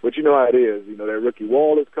 But you know how it is. That rookie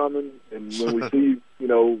wall is coming, and when we see,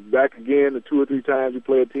 back again the 2 or 3 times we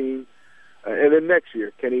play a team, and then next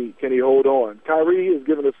year, can he hold on? Kyrie is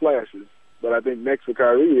giving us flashes, but I think next for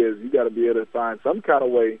Kyrie is you got to be able to find some kind of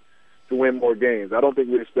way to win more games. I don't think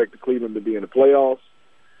we expect the Cleveland to be in the playoffs,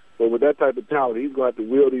 but with that type of talent, he's going to have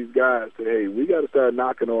to wheel these guys to, hey, we got to start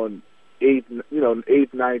knocking on 8th,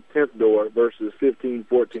 9th, 10th door versus 15,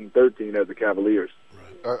 14, 13 as the Cavaliers.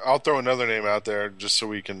 I'll throw another name out there just so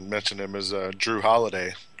we can mention him as Drew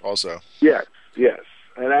Holiday also. Yes.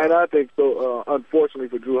 And I think so. Unfortunately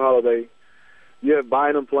for Drew Holiday, you have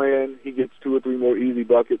Bynum playing. He gets 2 or 3 more easy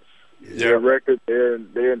buckets. Their record, they're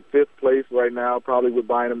in 5th place right now, probably with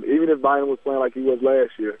Bynum. Even if Bynum was playing like he was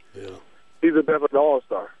last year, he's a definite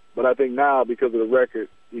all-star. But I think now, because of the record,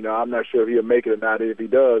 I'm not sure if he'll make it or not. If he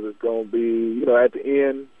does, it's going to be, at the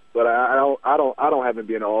end. But I don't have him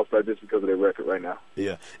being an all-star just because of their record right now.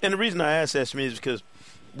 Yeah, and the reason I ask that to me is because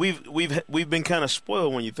we've been kind of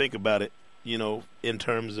spoiled when you think about it, in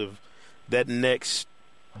terms of that next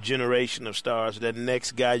generation of stars, that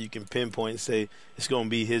next guy you can pinpoint and say it's going to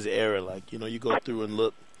be his era. Like, you go through and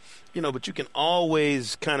look, but you can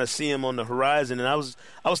always kind of see him on the horizon. And I was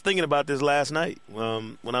thinking about this last night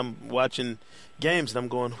when I'm watching games, and I'm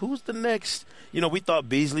going, who's the next? We thought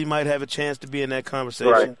Beasley might have a chance to be in that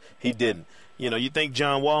conversation. Right. He didn't. You think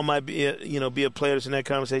John Wall might be a player that's in that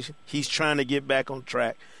conversation. He's trying to get back on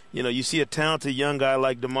track. You see a talented young guy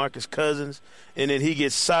like DeMarcus Cousins, and then he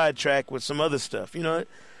gets sidetracked with some other stuff.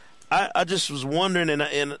 I just was wondering, and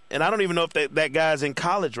I don't even know if that guy's in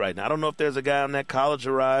college right now. I don't know if there's a guy on that college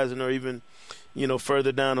horizon or even,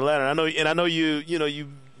 further down the ladder. I know you've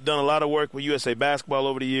done a lot of work with USA Basketball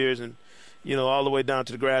over the years, and all the way down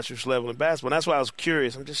to the grassroots level in basketball. And that's why I was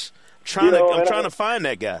curious. I'm just trying to find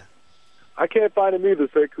that guy. I can't find him either,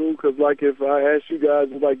 Sekou, because like if I ask you guys,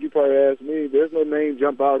 like you probably asked me, there's no name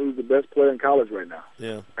jump out who's the best player in college right now.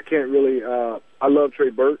 Yeah. I can't really. I love Trey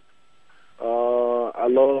Burke. I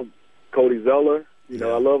love Cody Zeller. You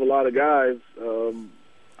know, I love a lot of guys.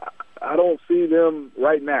 I don't see them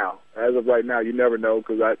right now. As of right now, you never know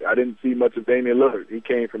because I didn't see much of Damian Lillard. He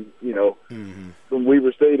came from, from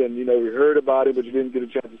Weber State, and, we heard about it, but you didn't get a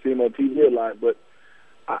chance to see him on TV a lot. But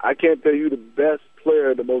I can't tell you the best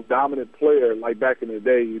player, the most dominant player, like back in the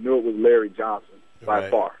day. You knew it was Larry Johnson by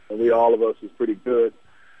far. And all of us was pretty good.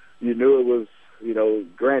 You knew it was,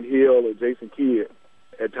 Grant Hill or Jason Kidd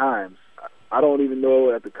at times. I don't even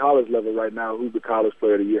know at the college level right now who's the college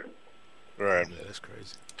player of the year. Right. Yeah, that's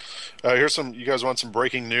crazy. Here's some. You guys want some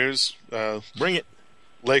breaking news? Bring it.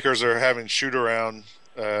 Lakers are having shoot around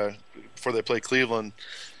before they play Cleveland,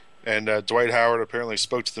 and Dwight Howard apparently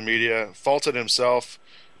spoke to the media, faulted himself.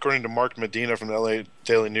 According to Mark Medina from the LA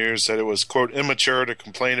Daily News, said it was, quote, immature to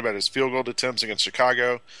complain about his field goal attempts against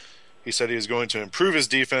Chicago. He said he was going to improve his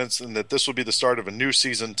defense and that this will be the start of a new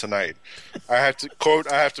season tonight. I have to,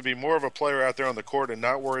 quote, I have to be more of a player out there on the court and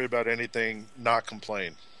not worry about anything, not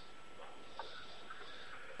complain.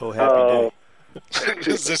 Oh, happy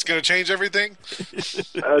day. Is this going to change everything?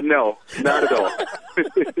 No, not at all.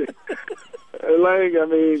 Lang, I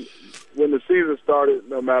mean, when the season started,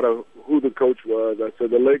 no matter who the coach was, I said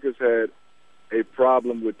the Lakers had a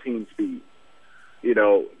problem with team speed.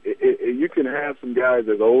 You can have some guys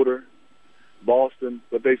that's older, Boston,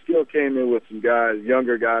 but they still came in with some guys,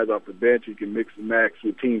 younger guys off the bench. You can mix and match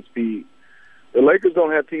with team speed. The Lakers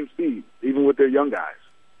don't have team speed, even with their young guys.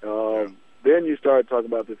 Then you start talking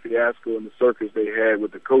about the fiasco and the circus they had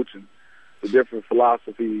with the coaching, the different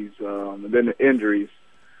philosophies, and then the injuries.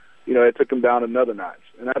 It took them down another notch.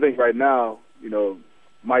 And I think right now,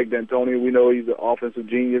 Mike D'Antoni, we know he's an offensive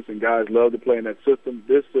genius, and guys love to play in that system.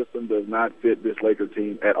 This system does not fit this Lakers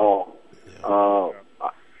team at all.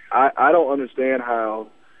 I don't understand how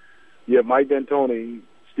you have Mike D'Antoni,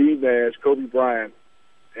 Steve Nash, Kobe Bryant,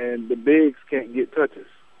 and the bigs can't get touches.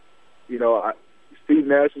 Steve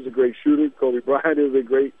Nash is a great shooter. Kobe Bryant is a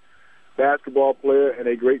great basketball player and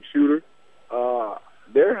a great shooter.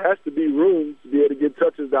 There has to be room to be able to get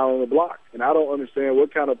touches down on the block. And I don't understand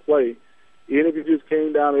what kind of play, even if you just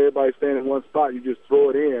came down and everybody standing in one spot, you just throw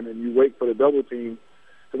it in and you wait for the double team.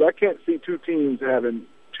 Because I can't see two teams having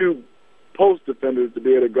two post defenders to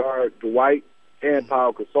be able to guard Dwight and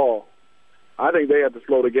Pau Gasol. I think they have to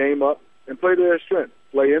slow the game up and play to their strength.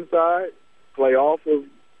 Play inside, play off of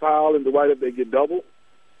Powell and Dwight if they get double.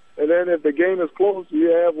 And then if the game is close, you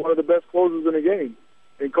have one of the best closers in the game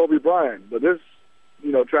in Kobe Bryant. But this,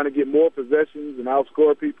 trying to get more possessions and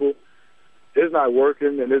outscore people is not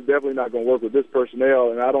working, and it's definitely not going to work with this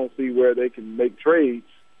personnel, and I don't see where they can make trades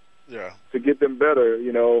to get them better,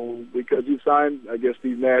 because you signed, I guess,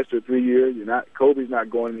 Steve Nash to 3 years. Kobe's not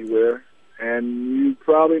going anywhere, and you're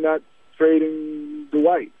probably not trading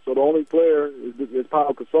Dwight. So the only player is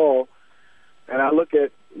Pau Gasol. And I look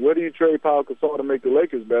at, where do you trade Pau Gasol to make the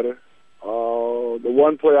Lakers better? The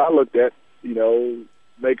one player I looked at,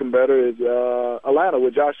 make them better is Atlanta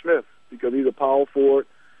with Josh Smith, because he's a power forward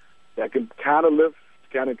that can kind of lift,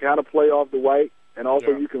 kind of play off the Dwight, and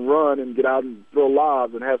also you can run and get out and throw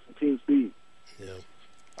lobs and have some team speed. Yeah.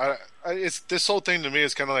 It's this whole thing to me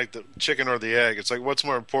is kind of like the chicken or the egg. It's like, what's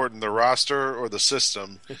more important, the roster or the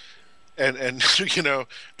system? and the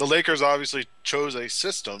Lakers obviously chose a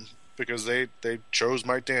system because they chose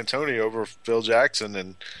Mike D'Antoni over Phil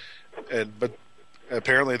Jackson, but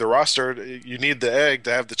apparently the roster, you need the egg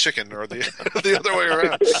to have the chicken, or the other way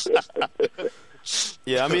around.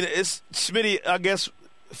 Yeah, I mean, it's Smitty, I guess,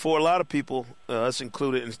 for a lot of people, us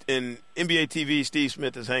included, in NBA TV, Steve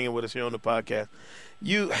Smith is hanging with us here on the podcast.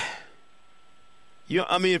 I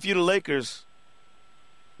mean, if you're the Lakers,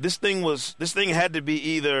 this thing had to be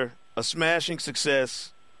either a smashing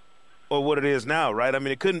success or what it is now, right? I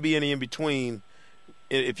mean, it couldn't be any in between.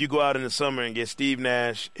 If you go out in the summer and get Steve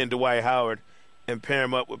Nash and Dwight Howard and pair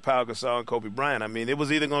him up with Pau Gasol and Kobe Bryant, I mean, it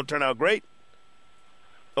was either going to turn out great,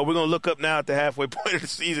 or we're going to look up now at the halfway point of the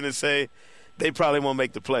season and say they probably won't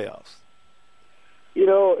make the playoffs.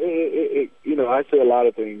 I say a lot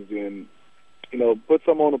of things, and put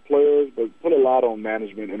some on the players, but put a lot on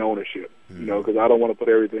management and ownership. Because I don't want to put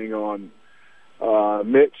everything on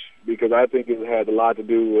Mitch, because I think it had a lot to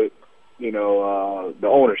do with the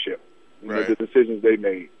ownership, the decisions they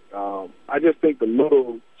made. I just think the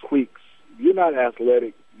little tweaks. You're not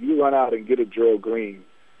athletic. You run out and get a Gerald Green,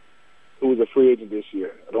 who was a free agent this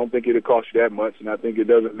year. I don't think it'll cost you that much, and I think it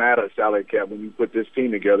doesn't matter salary cap when you put this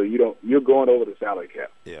team together. You're going over the salary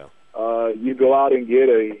cap. Yeah. You go out and get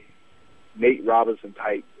a Nate Robinson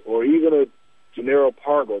type, or even a Gennaro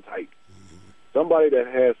Pargo type. Somebody that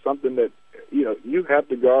has something that, you have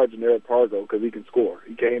to guard Gennaro Pargo because he can score.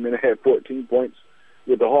 He came in and had 14 points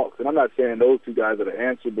with the Hawks. And I'm not saying those two guys are the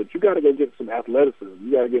answer, but you got to go get some athleticism.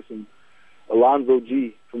 You got to get some Alonzo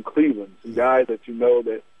G from Cleveland, some guys that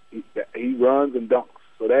that he runs and dunks.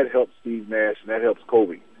 So that helps Steve Nash and that helps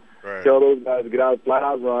Kobe. Right. Tell those guys to get out, flat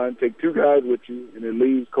out run, take two guys with you, and it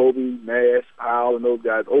leaves Kobe, Nash, Powell, and those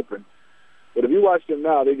guys open. But if you watch them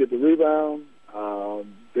now, they get the rebound.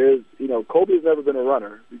 Kobe's never been a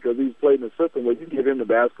runner because he's played in a system where you give him the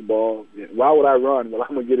basketball. Why would I run? Well,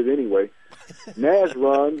 I'm going to get it anyway. Nash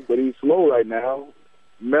runs, but he's slow right now.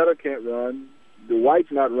 Meta can't run.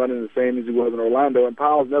 Dwight's not running the same as he was in Orlando, and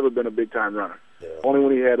Powell's never been a big-time runner, only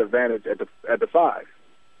when he had advantage at the 5.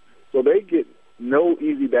 So they get no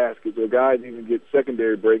easy baskets, or guys even get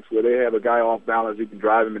secondary breaks where they have a guy off balance who can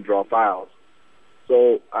drive him and draw fouls.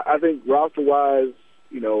 So I think roster-wise,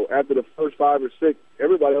 after the first 5 or 6,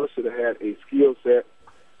 everybody else should have had a skill set,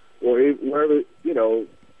 or wherever,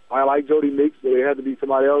 I like Jody Meeks, but it had to be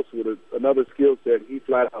somebody else with another skill set. He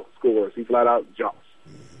flat out scores. He flat out jumps.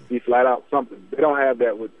 He flat out something. They don't have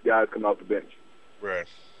that with guys coming off the bench. Right.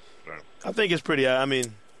 I think it's pretty. I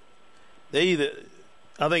think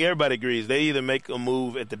everybody agrees they either make a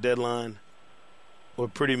move at the deadline, or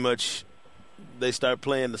pretty much they start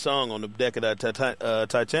playing the song on the deck of that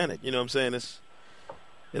Titanic. You know what I'm saying? It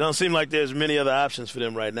don't seem like there's many other options for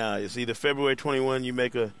them right now. It's either February 21 you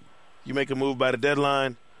make a move by the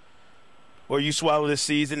deadline, or you swallow this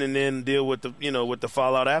season and then deal with the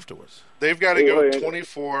fallout afterwards. They've got to go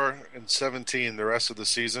 24-17 the rest of the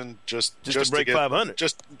season just to break 500.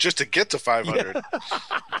 Just to get to 500. Yeah.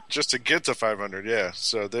 Just to get to 500, yeah.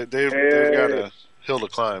 So they've got a hill to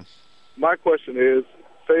climb. My question is,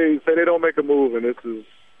 say they don't make a move and this is,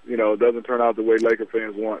 doesn't turn out the way Laker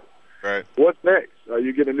fans want. Right. What's next? Are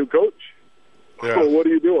you getting a new coach? Yeah. Or what are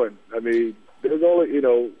you doing? I mean, there's only,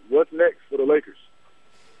 what's next for the Lakers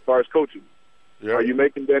as far as coaching? Yeah. Are you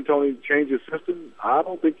making D'Antoni change his system? I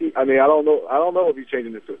don't think I don't know if he's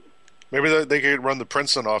changing his system. Maybe they could run the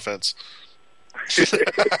Princeton offense.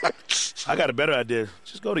 I got a better idea.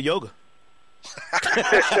 Just go to yoga.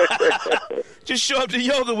 Just show up to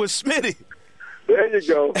yoga with Smitty. There you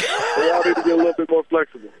go. Y'all need to get a little bit more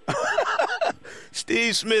flexible.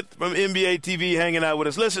 Steve Smith from NBA TV hanging out with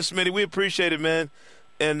us. Listen, Smitty, we appreciate it, man.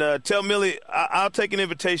 And tell Millie I'll take an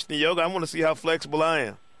invitation to yoga. I want to see how flexible I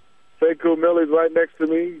am. Sekou Millie's right next to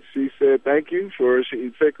me. She said thank you for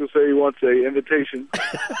Sekou said he wants an invitation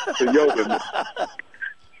to yoga.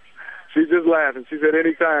 She just laughed and she said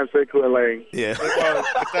anytime, Sekou and Lane. Yeah.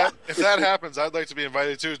 If that happens, I'd like to be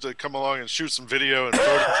invited too to come along and shoot some video and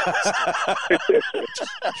photos.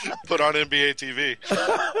 Put on NBA TV.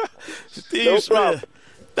 Steve no Smith. problem.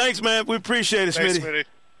 Thanks, man. We appreciate it, Thanks, Smitty. Smitty.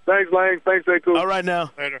 Thanks, Lane. Thanks, Sekou. All right now.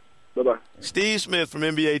 Later. Bye-bye. Steve Smith from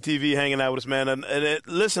NBA TV hanging out with us, man. And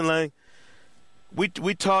listen, Lang, we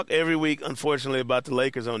talk every week, unfortunately, about the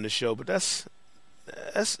Lakers on this show, but that's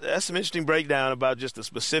some interesting breakdown about just the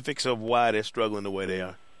specifics of why they're struggling the way they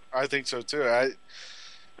are. I think so too. I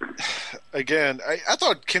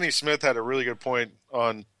thought Kenny Smith had a really good point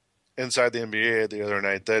on Inside the NBA the other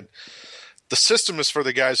night that the system is for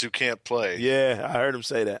the guys who can't play. Yeah, I heard him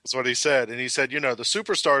say that. That's what he said. And he said, the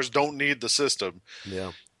superstars don't need the system.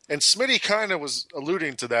 Yeah. And Smitty kind of was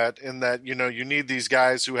alluding to that in that, you need these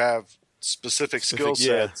guys who have specific skill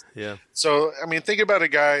sets. Yeah. So, I mean, think about a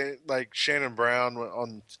guy like Shannon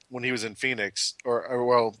Brown when he was in Phoenix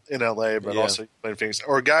or in LA, but also in Phoenix,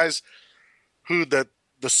 or guys who that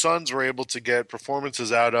the Suns were able to get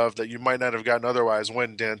performances out of that you might not have gotten otherwise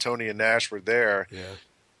when D'Antoni and Nash were there. Yeah.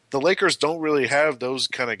 The Lakers don't really have those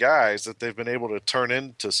kind of guys that they've been able to turn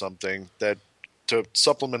into something that to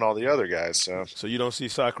supplement all the other guys. So you don't see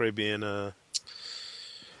Sacre being I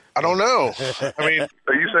don't know. I mean,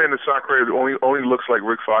 are you saying that Sacre only looks like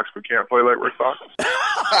Rick Fox but can't play like Rick Fox?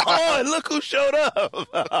 Oh, and look who showed up!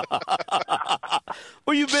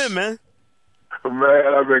 Where you been, man?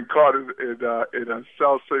 Man, I've been caught in a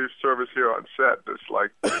cell service here on set. That's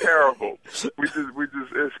like terrible. We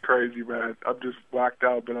just it's crazy, man. I'm just whacked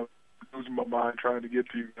out, but I'm losing my mind trying to get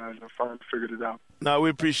to you guys. I finally figured it out. No, we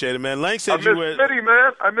appreciate it, man. Lang said I miss Smitty,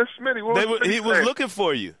 man. I miss Smitty. He was looking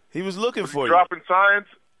for you. He was looking for you. Dropping science.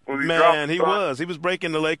 Man, he was. He was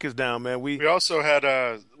breaking the Lakers down, man. We also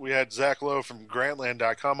had Zach Lowe from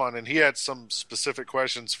Grantland.com on, and he had some specific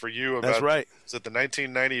questions for you about. That's right. Is it the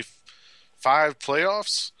 1995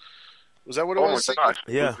 playoffs? Was that what it was? Oh my gosh!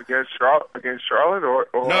 Yeah. Against Charlotte or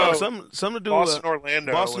no, something to do Boston,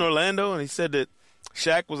 Orlando. Boston, Orlando, and he said that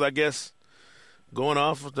Shaq was, I guess, going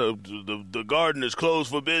off. The garden is closed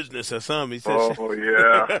for business or something. He said, oh,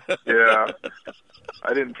 yeah. Yeah.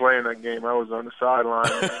 I didn't play in that game. I was on the sideline.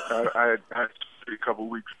 I had a couple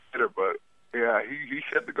weeks later, but, yeah, he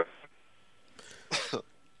said to go.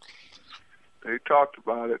 They talked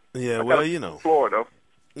about it. Yeah, well, you know. Florida.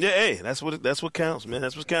 Yeah, hey, that's what counts, man.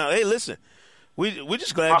 That's what counts. Hey, listen, we're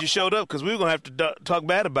just glad you showed up because we were gonna have to talk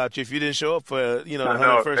bad about you if you didn't show up for the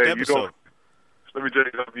 101st episode. Let me tell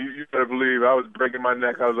you something. You better believe I was breaking my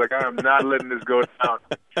neck. I was like, I am not letting this go down.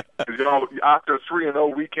 'Cause y'all, after a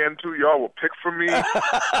 3-0 weekend too, y'all will pick for me. And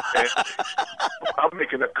I'm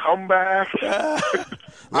making a comeback.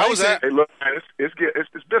 How was that? Hey, look, man, it's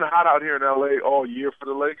been hot out here in L.A. all year for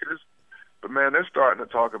the Lakers. But, man, they're starting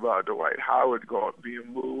to talk about Dwight Howard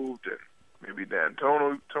being moved and maybe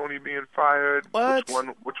Tony being fired. What?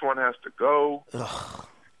 Which one has to go? Ugh.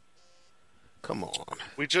 Come on.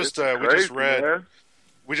 We just crazy, read man.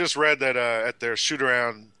 We just read that at their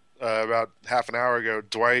shoot-around about half an hour ago,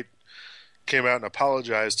 Dwight came out and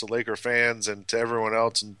apologized to Laker fans and to everyone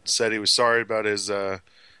else and said he was sorry about his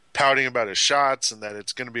pouting about his shots and that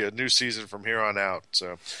it's going to be a new season from here on out.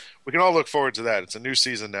 So we can all look forward to that. It's a new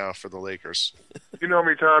season now for the Lakers. You know how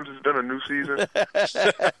many times it's been a new season?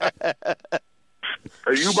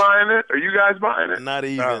 Are you buying it? Are you guys buying it? Not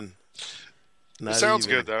even. It sounds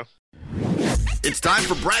good, though. It's time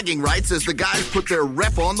for bragging rights as the guys put their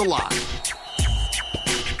rep on the line.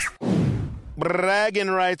 Bragging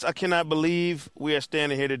rights. I cannot believe we are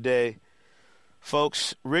standing here today.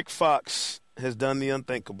 Folks, Rick Fox has done the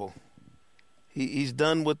unthinkable. He's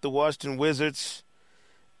done what the Washington Wizards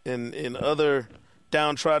and other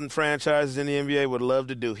downtrodden franchises in the NBA would love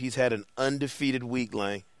to do. He's had an undefeated week,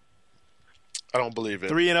 Lang. I don't believe it.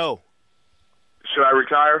 3-0. Should I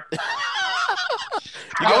retire?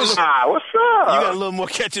 What's up? You got a little more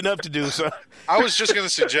catching up to do, sir. I was just going to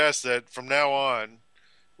suggest that from now on,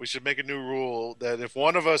 we should make a new rule that if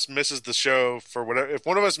one of us misses the show for whatever, if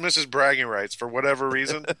one of us misses bragging rights for whatever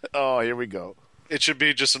reason, oh, here we go. It should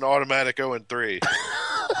be just an automatic 0-3.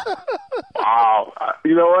 Wow.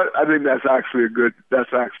 You know what? I think that's actually a good.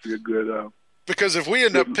 Because if we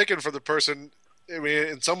end up picking for the person, I mean,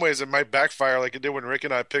 in some ways it might backfire like it did when Rick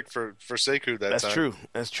and I picked for Sekou that That's time. true.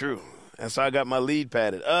 That's true. That's how I got my lead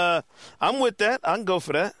padded. I'm with that. I can go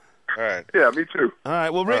for that. All right. Yeah, me too. All right.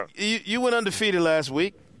 Well, Rick, you went undefeated last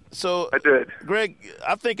week. So I did. Greg,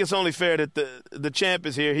 I think it's only fair that the champ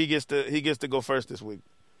is here. He gets to go first this week.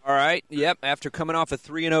 All right. Yep. After coming off a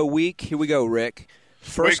 3-0 week, here we go, Rick.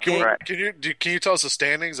 First game. Can you tell us the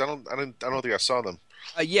standings? I don't think I saw them.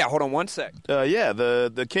 Yeah. Hold on one sec. Yeah.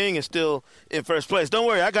 The King is still in first place. Don't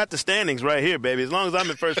worry, I got the standings right here, baby. As long as I'm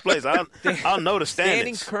in first place, I'll know the standings.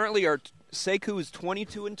 Standings currently are Sekou is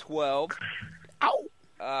 22-12. Ow.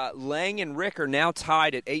 Lang and Rick are now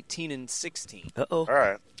tied at 18-16. Uh-oh. All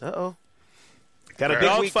right. Uh-oh. Got a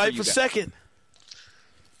dog fight for second.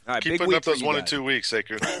 All right, Keep big putting week up those for 1 you and 2 weeks,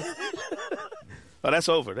 Sekou. Oh, that's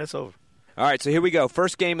over. That's over. All right, so here we go.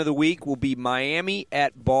 First game of the week will be Miami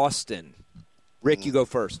at Boston. Rick, you go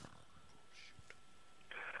first.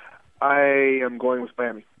 I am going with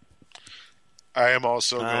Miami. I am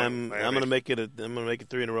also going I'm with Miami. gonna make it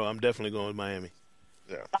 3 in a row. I'm definitely going with Miami.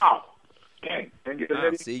 Yeah. Wow. Dang.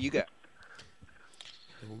 See, you got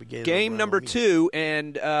game number 2,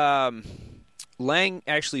 and Lang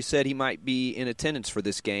actually said he might be in attendance for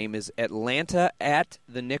this game. Is Atlanta at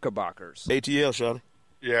the Knickerbockers? ATL, Charlie.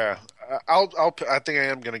 Yeah, I think I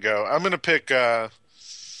am going to go. I'm going to pick. I'll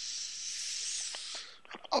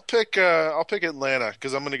pick Atlanta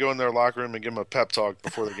because I'm going to go in their locker room and give them a pep talk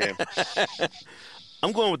before the game.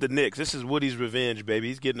 I'm going with the Knicks. This is Woody's revenge, baby.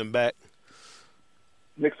 He's getting them back.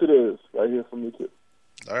 Knicks it is. Right here from me too.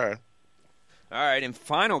 All right. All right, and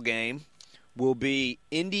final game will be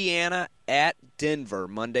Indiana at Denver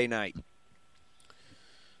Monday night.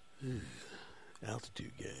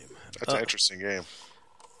 Altitude game. That's an interesting game.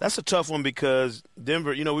 That's a tough one because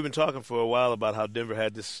Denver, we've been talking for a while about how Denver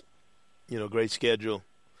had this, great schedule,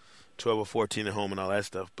 12 or 14 at home and all that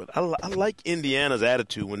stuff. But I like Indiana's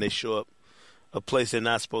attitude when they show up a place they're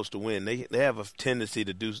not supposed to win. They have a tendency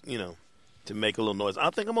to do, to make a little noise. I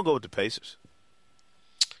think I'm going to go with the Pacers.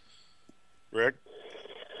 Rick?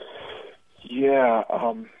 Yeah.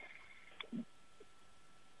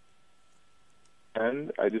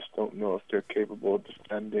 And I just don't know if they're capable of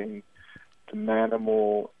defending the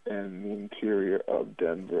manimal and the interior of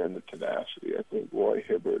Denver and the tenacity. I think Roy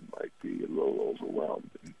Hibbert might be a little overwhelmed.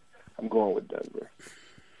 I'm going with Denver.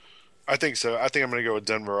 I think so. I think I'm going to go with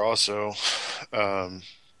Denver also.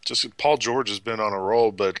 Just Paul George has been on a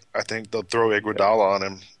roll, but I think they'll throw Iguodala on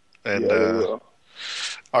him, and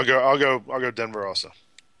I'll go Denver also.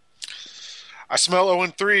 I smell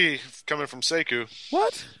 0-3 coming from Sekou.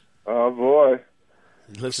 What? Oh boy.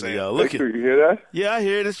 Listen to y'all. Look at you hear that? Yeah, I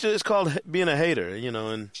hear it. It's called being a hater,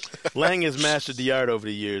 and Lang has mastered the art over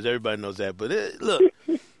the years. Everybody knows that. But look,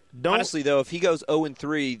 honestly though, if he goes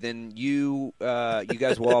 0-3, then you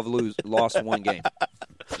guys will have lost one game.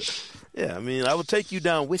 Yeah, I mean, I will take you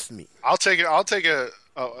down with me. I'll take it. I'll take a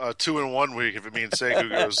 2-1 week if it means Sekou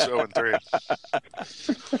goes 0-3.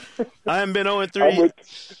 I haven't been 0-3.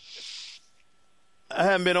 I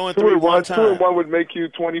haven't been 0-3 one time. 2-1 would make you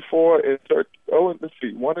 24 and 30. Oh, let's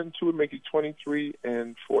see. 1-2 would make you 23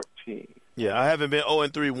 and 14. Yeah, I haven't been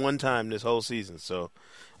 0-3 one time this whole season, so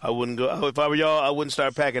I wouldn't go. If I were y'all, I wouldn't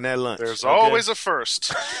start packing that lunch. There's always a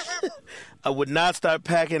first. I would not start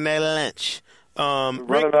packing that lunch.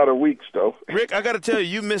 Running out of weeks, though. Rick, I got to tell you,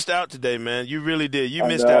 you missed out today, man. You really did. You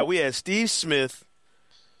missed out. We had Steve Smith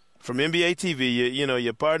from NBA TV,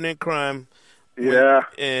 your partner in crime. Yeah.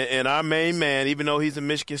 And our main man, even though he's a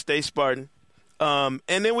Michigan State Spartan. And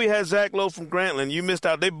then we had Zach Lowe from Grantland. You missed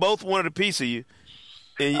out. They both wanted a piece of you.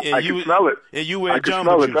 And I can smell it. And you wear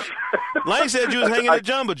Jamba Juice. Lang said you was hanging at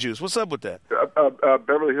Jamba Juice. What's up with that?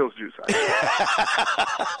 Beverly Hills Juice.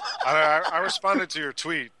 I responded to your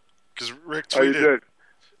tweet because Rick tweeted. Oh, you did?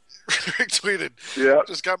 Rick tweeted. Yeah.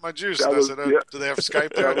 Just got my juice. And I said, do they have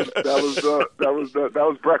Skype there? That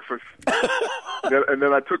was breakfast. And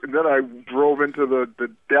then I drove into the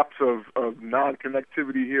depths of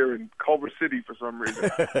non-connectivity here in Culver City for some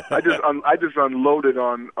reason. I just unloaded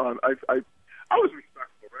on I was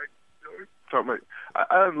respectful, right?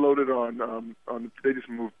 I unloaded on they just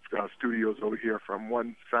moved studios over here from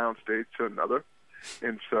one sound stage to another,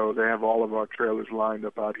 and so they have all of our trailers lined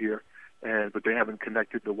up out here. But they haven't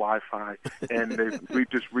connected to Wi-Fi, and we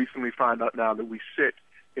just recently found out now that we sit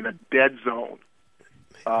in a dead zone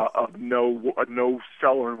of no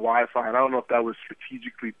cellular and Wi-Fi. And I don't know if that was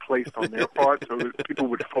strategically placed on their part so that people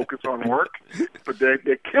would focus on work, but they're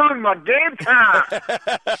killing my game time.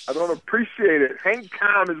 I don't appreciate it. Hang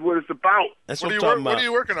time is what it's about. That's what are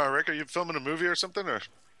you working on, Rick? Are you filming a movie or something, or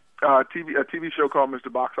a TV show called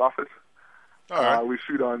Mr. Box Office? All right. We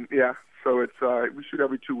shoot on So it's we shoot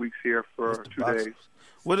every 2 weeks here for 2 days.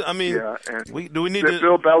 What I mean? Yeah, and do we need to?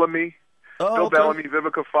 Bill Bellamy, okay. Bellamy,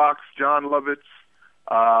 Vivica Fox, John Lovitz.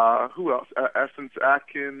 Who else? Essence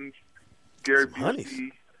Atkins, Gary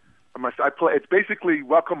Busey. I play. It's basically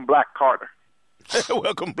Welcome Black Carter.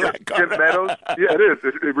 Welcome Black Carter. Kent Meadows. Yeah, it is.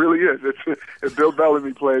 It really is. It's Bill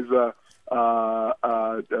Bellamy plays like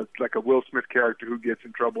a Will Smith character who gets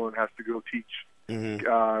in trouble and has to go teach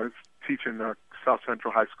teaching South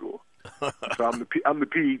Central High School. So I'm the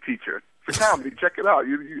PE teacher. It's a comedy. Check it out.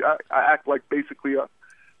 I act like basically a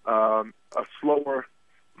slower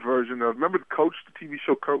version of. Remember the Coach, the TV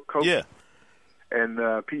show Coach? Yeah. And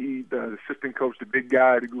PE, the assistant coach, the big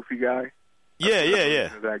guy, the goofy guy. Yeah.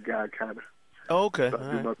 That guy kind of. Oh, okay. So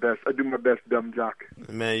I do my best dumb jock.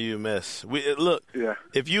 Man, you a mess. Look. Yeah.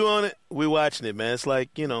 If you on it, we watching it, man. It's like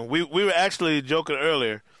we were actually joking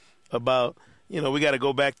earlier about. We got to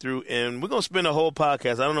go back through, and we're going to spend a whole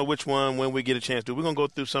podcast. I don't know which one when we get a chance to. We're going to go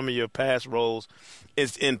through some of your past roles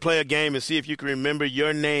and play a game and see if you can remember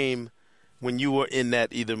your name when you were in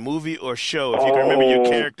that either movie or show, if you can remember your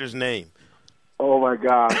character's name. Oh, my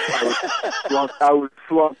God. I would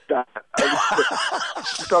flunk that.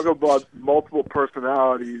 You talk about multiple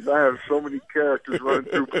personalities. I have so many characters running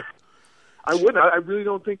through. I really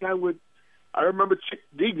don't think I would. I remember Chick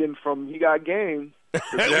Deegan from He Got Game.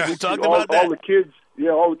 We talked about that. All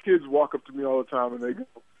the kids walk up to me all the time and they go,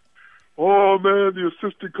 "Oh man, the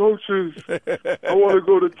assistant coaches! I want to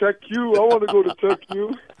go to Tech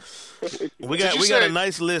U. We got a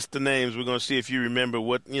nice list of names. We're gonna see if you remember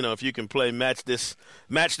what if you can play match this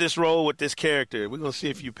role with this character. We're gonna see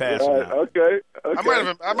if you pass or not. Okay. I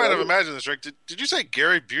might have imagined this, Rick. Did you say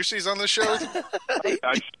Gary Busey's on this show?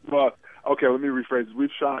 Okay, let me rephrase.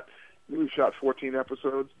 We've shot 14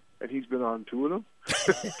 episodes. And he's been on 2 of them.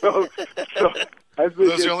 so those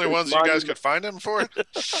are the only ones you guys could find him for?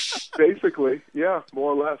 Basically, yeah,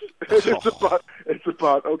 more or less. It's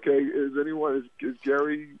about okay. Is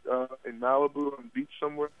Gary in Malibu on the beach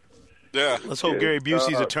somewhere? Yeah. Let's hope Gary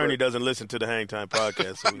Busey's attorney doesn't listen to the Hang Time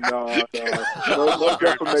podcast. So no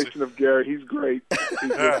defamation of Gary. He's great.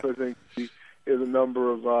 I think he has a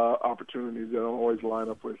number of opportunities that don't always line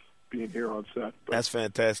up with being here on set. But, that's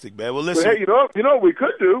fantastic, man. Well, listen. But, hey, you know what we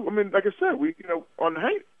could do? I mean, like I said, we on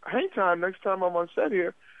hang time next time I'm on set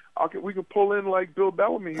here, we can pull in like Bill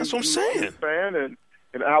Bellamy. That's what I'm saying. Fan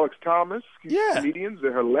and Alex Thomas. Comedians.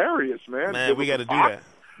 They're hilarious, man. Man, we got to do that.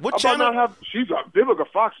 What channel? Vivica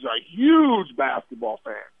Fox is a huge basketball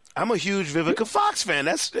fan. I'm a huge Vivica Fox fan.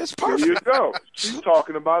 That's perfect. There you go. She's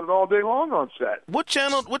talking about it all day long on set. What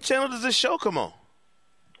channel does this show come on?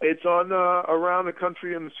 It's on around the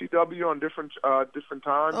country in the CW on different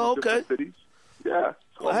times, Oh, in okay. different cities. Yeah.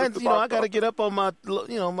 Well, I got to get up on my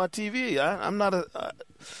my TV. I'm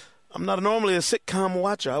not normally a sitcom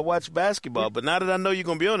watcher. I watch basketball, but now that I know you're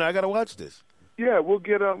gonna be on there, I got to watch this. Yeah, we'll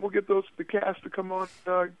get the cast to come on,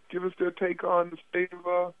 give us their take on the state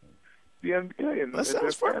of the NBA. And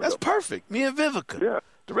That's perfect. Me and Vivica. Yeah.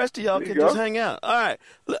 The rest of y'all can just hang out. All right.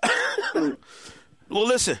 Well,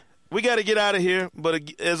 listen, we got to get out of here.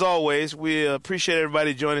 But as always, we appreciate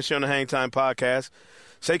everybody joining us here on the Hang Time Podcast.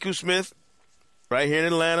 Sekou Smith, right here in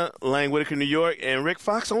Atlanta, Lang Whitaker, New York, and Rick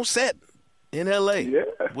Fox on set in L.A. Yeah.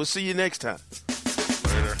 We'll see you next time.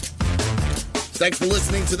 Later. Thanks for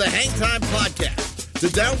listening to the Hang Time Podcast. To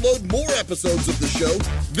download more episodes of the show,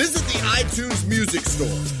 visit the iTunes Music Store.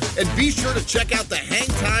 And be sure to check out the Hang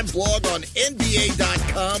Time blog on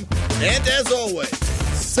NBA.com. And as always,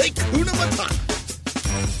 say Kuna Matata.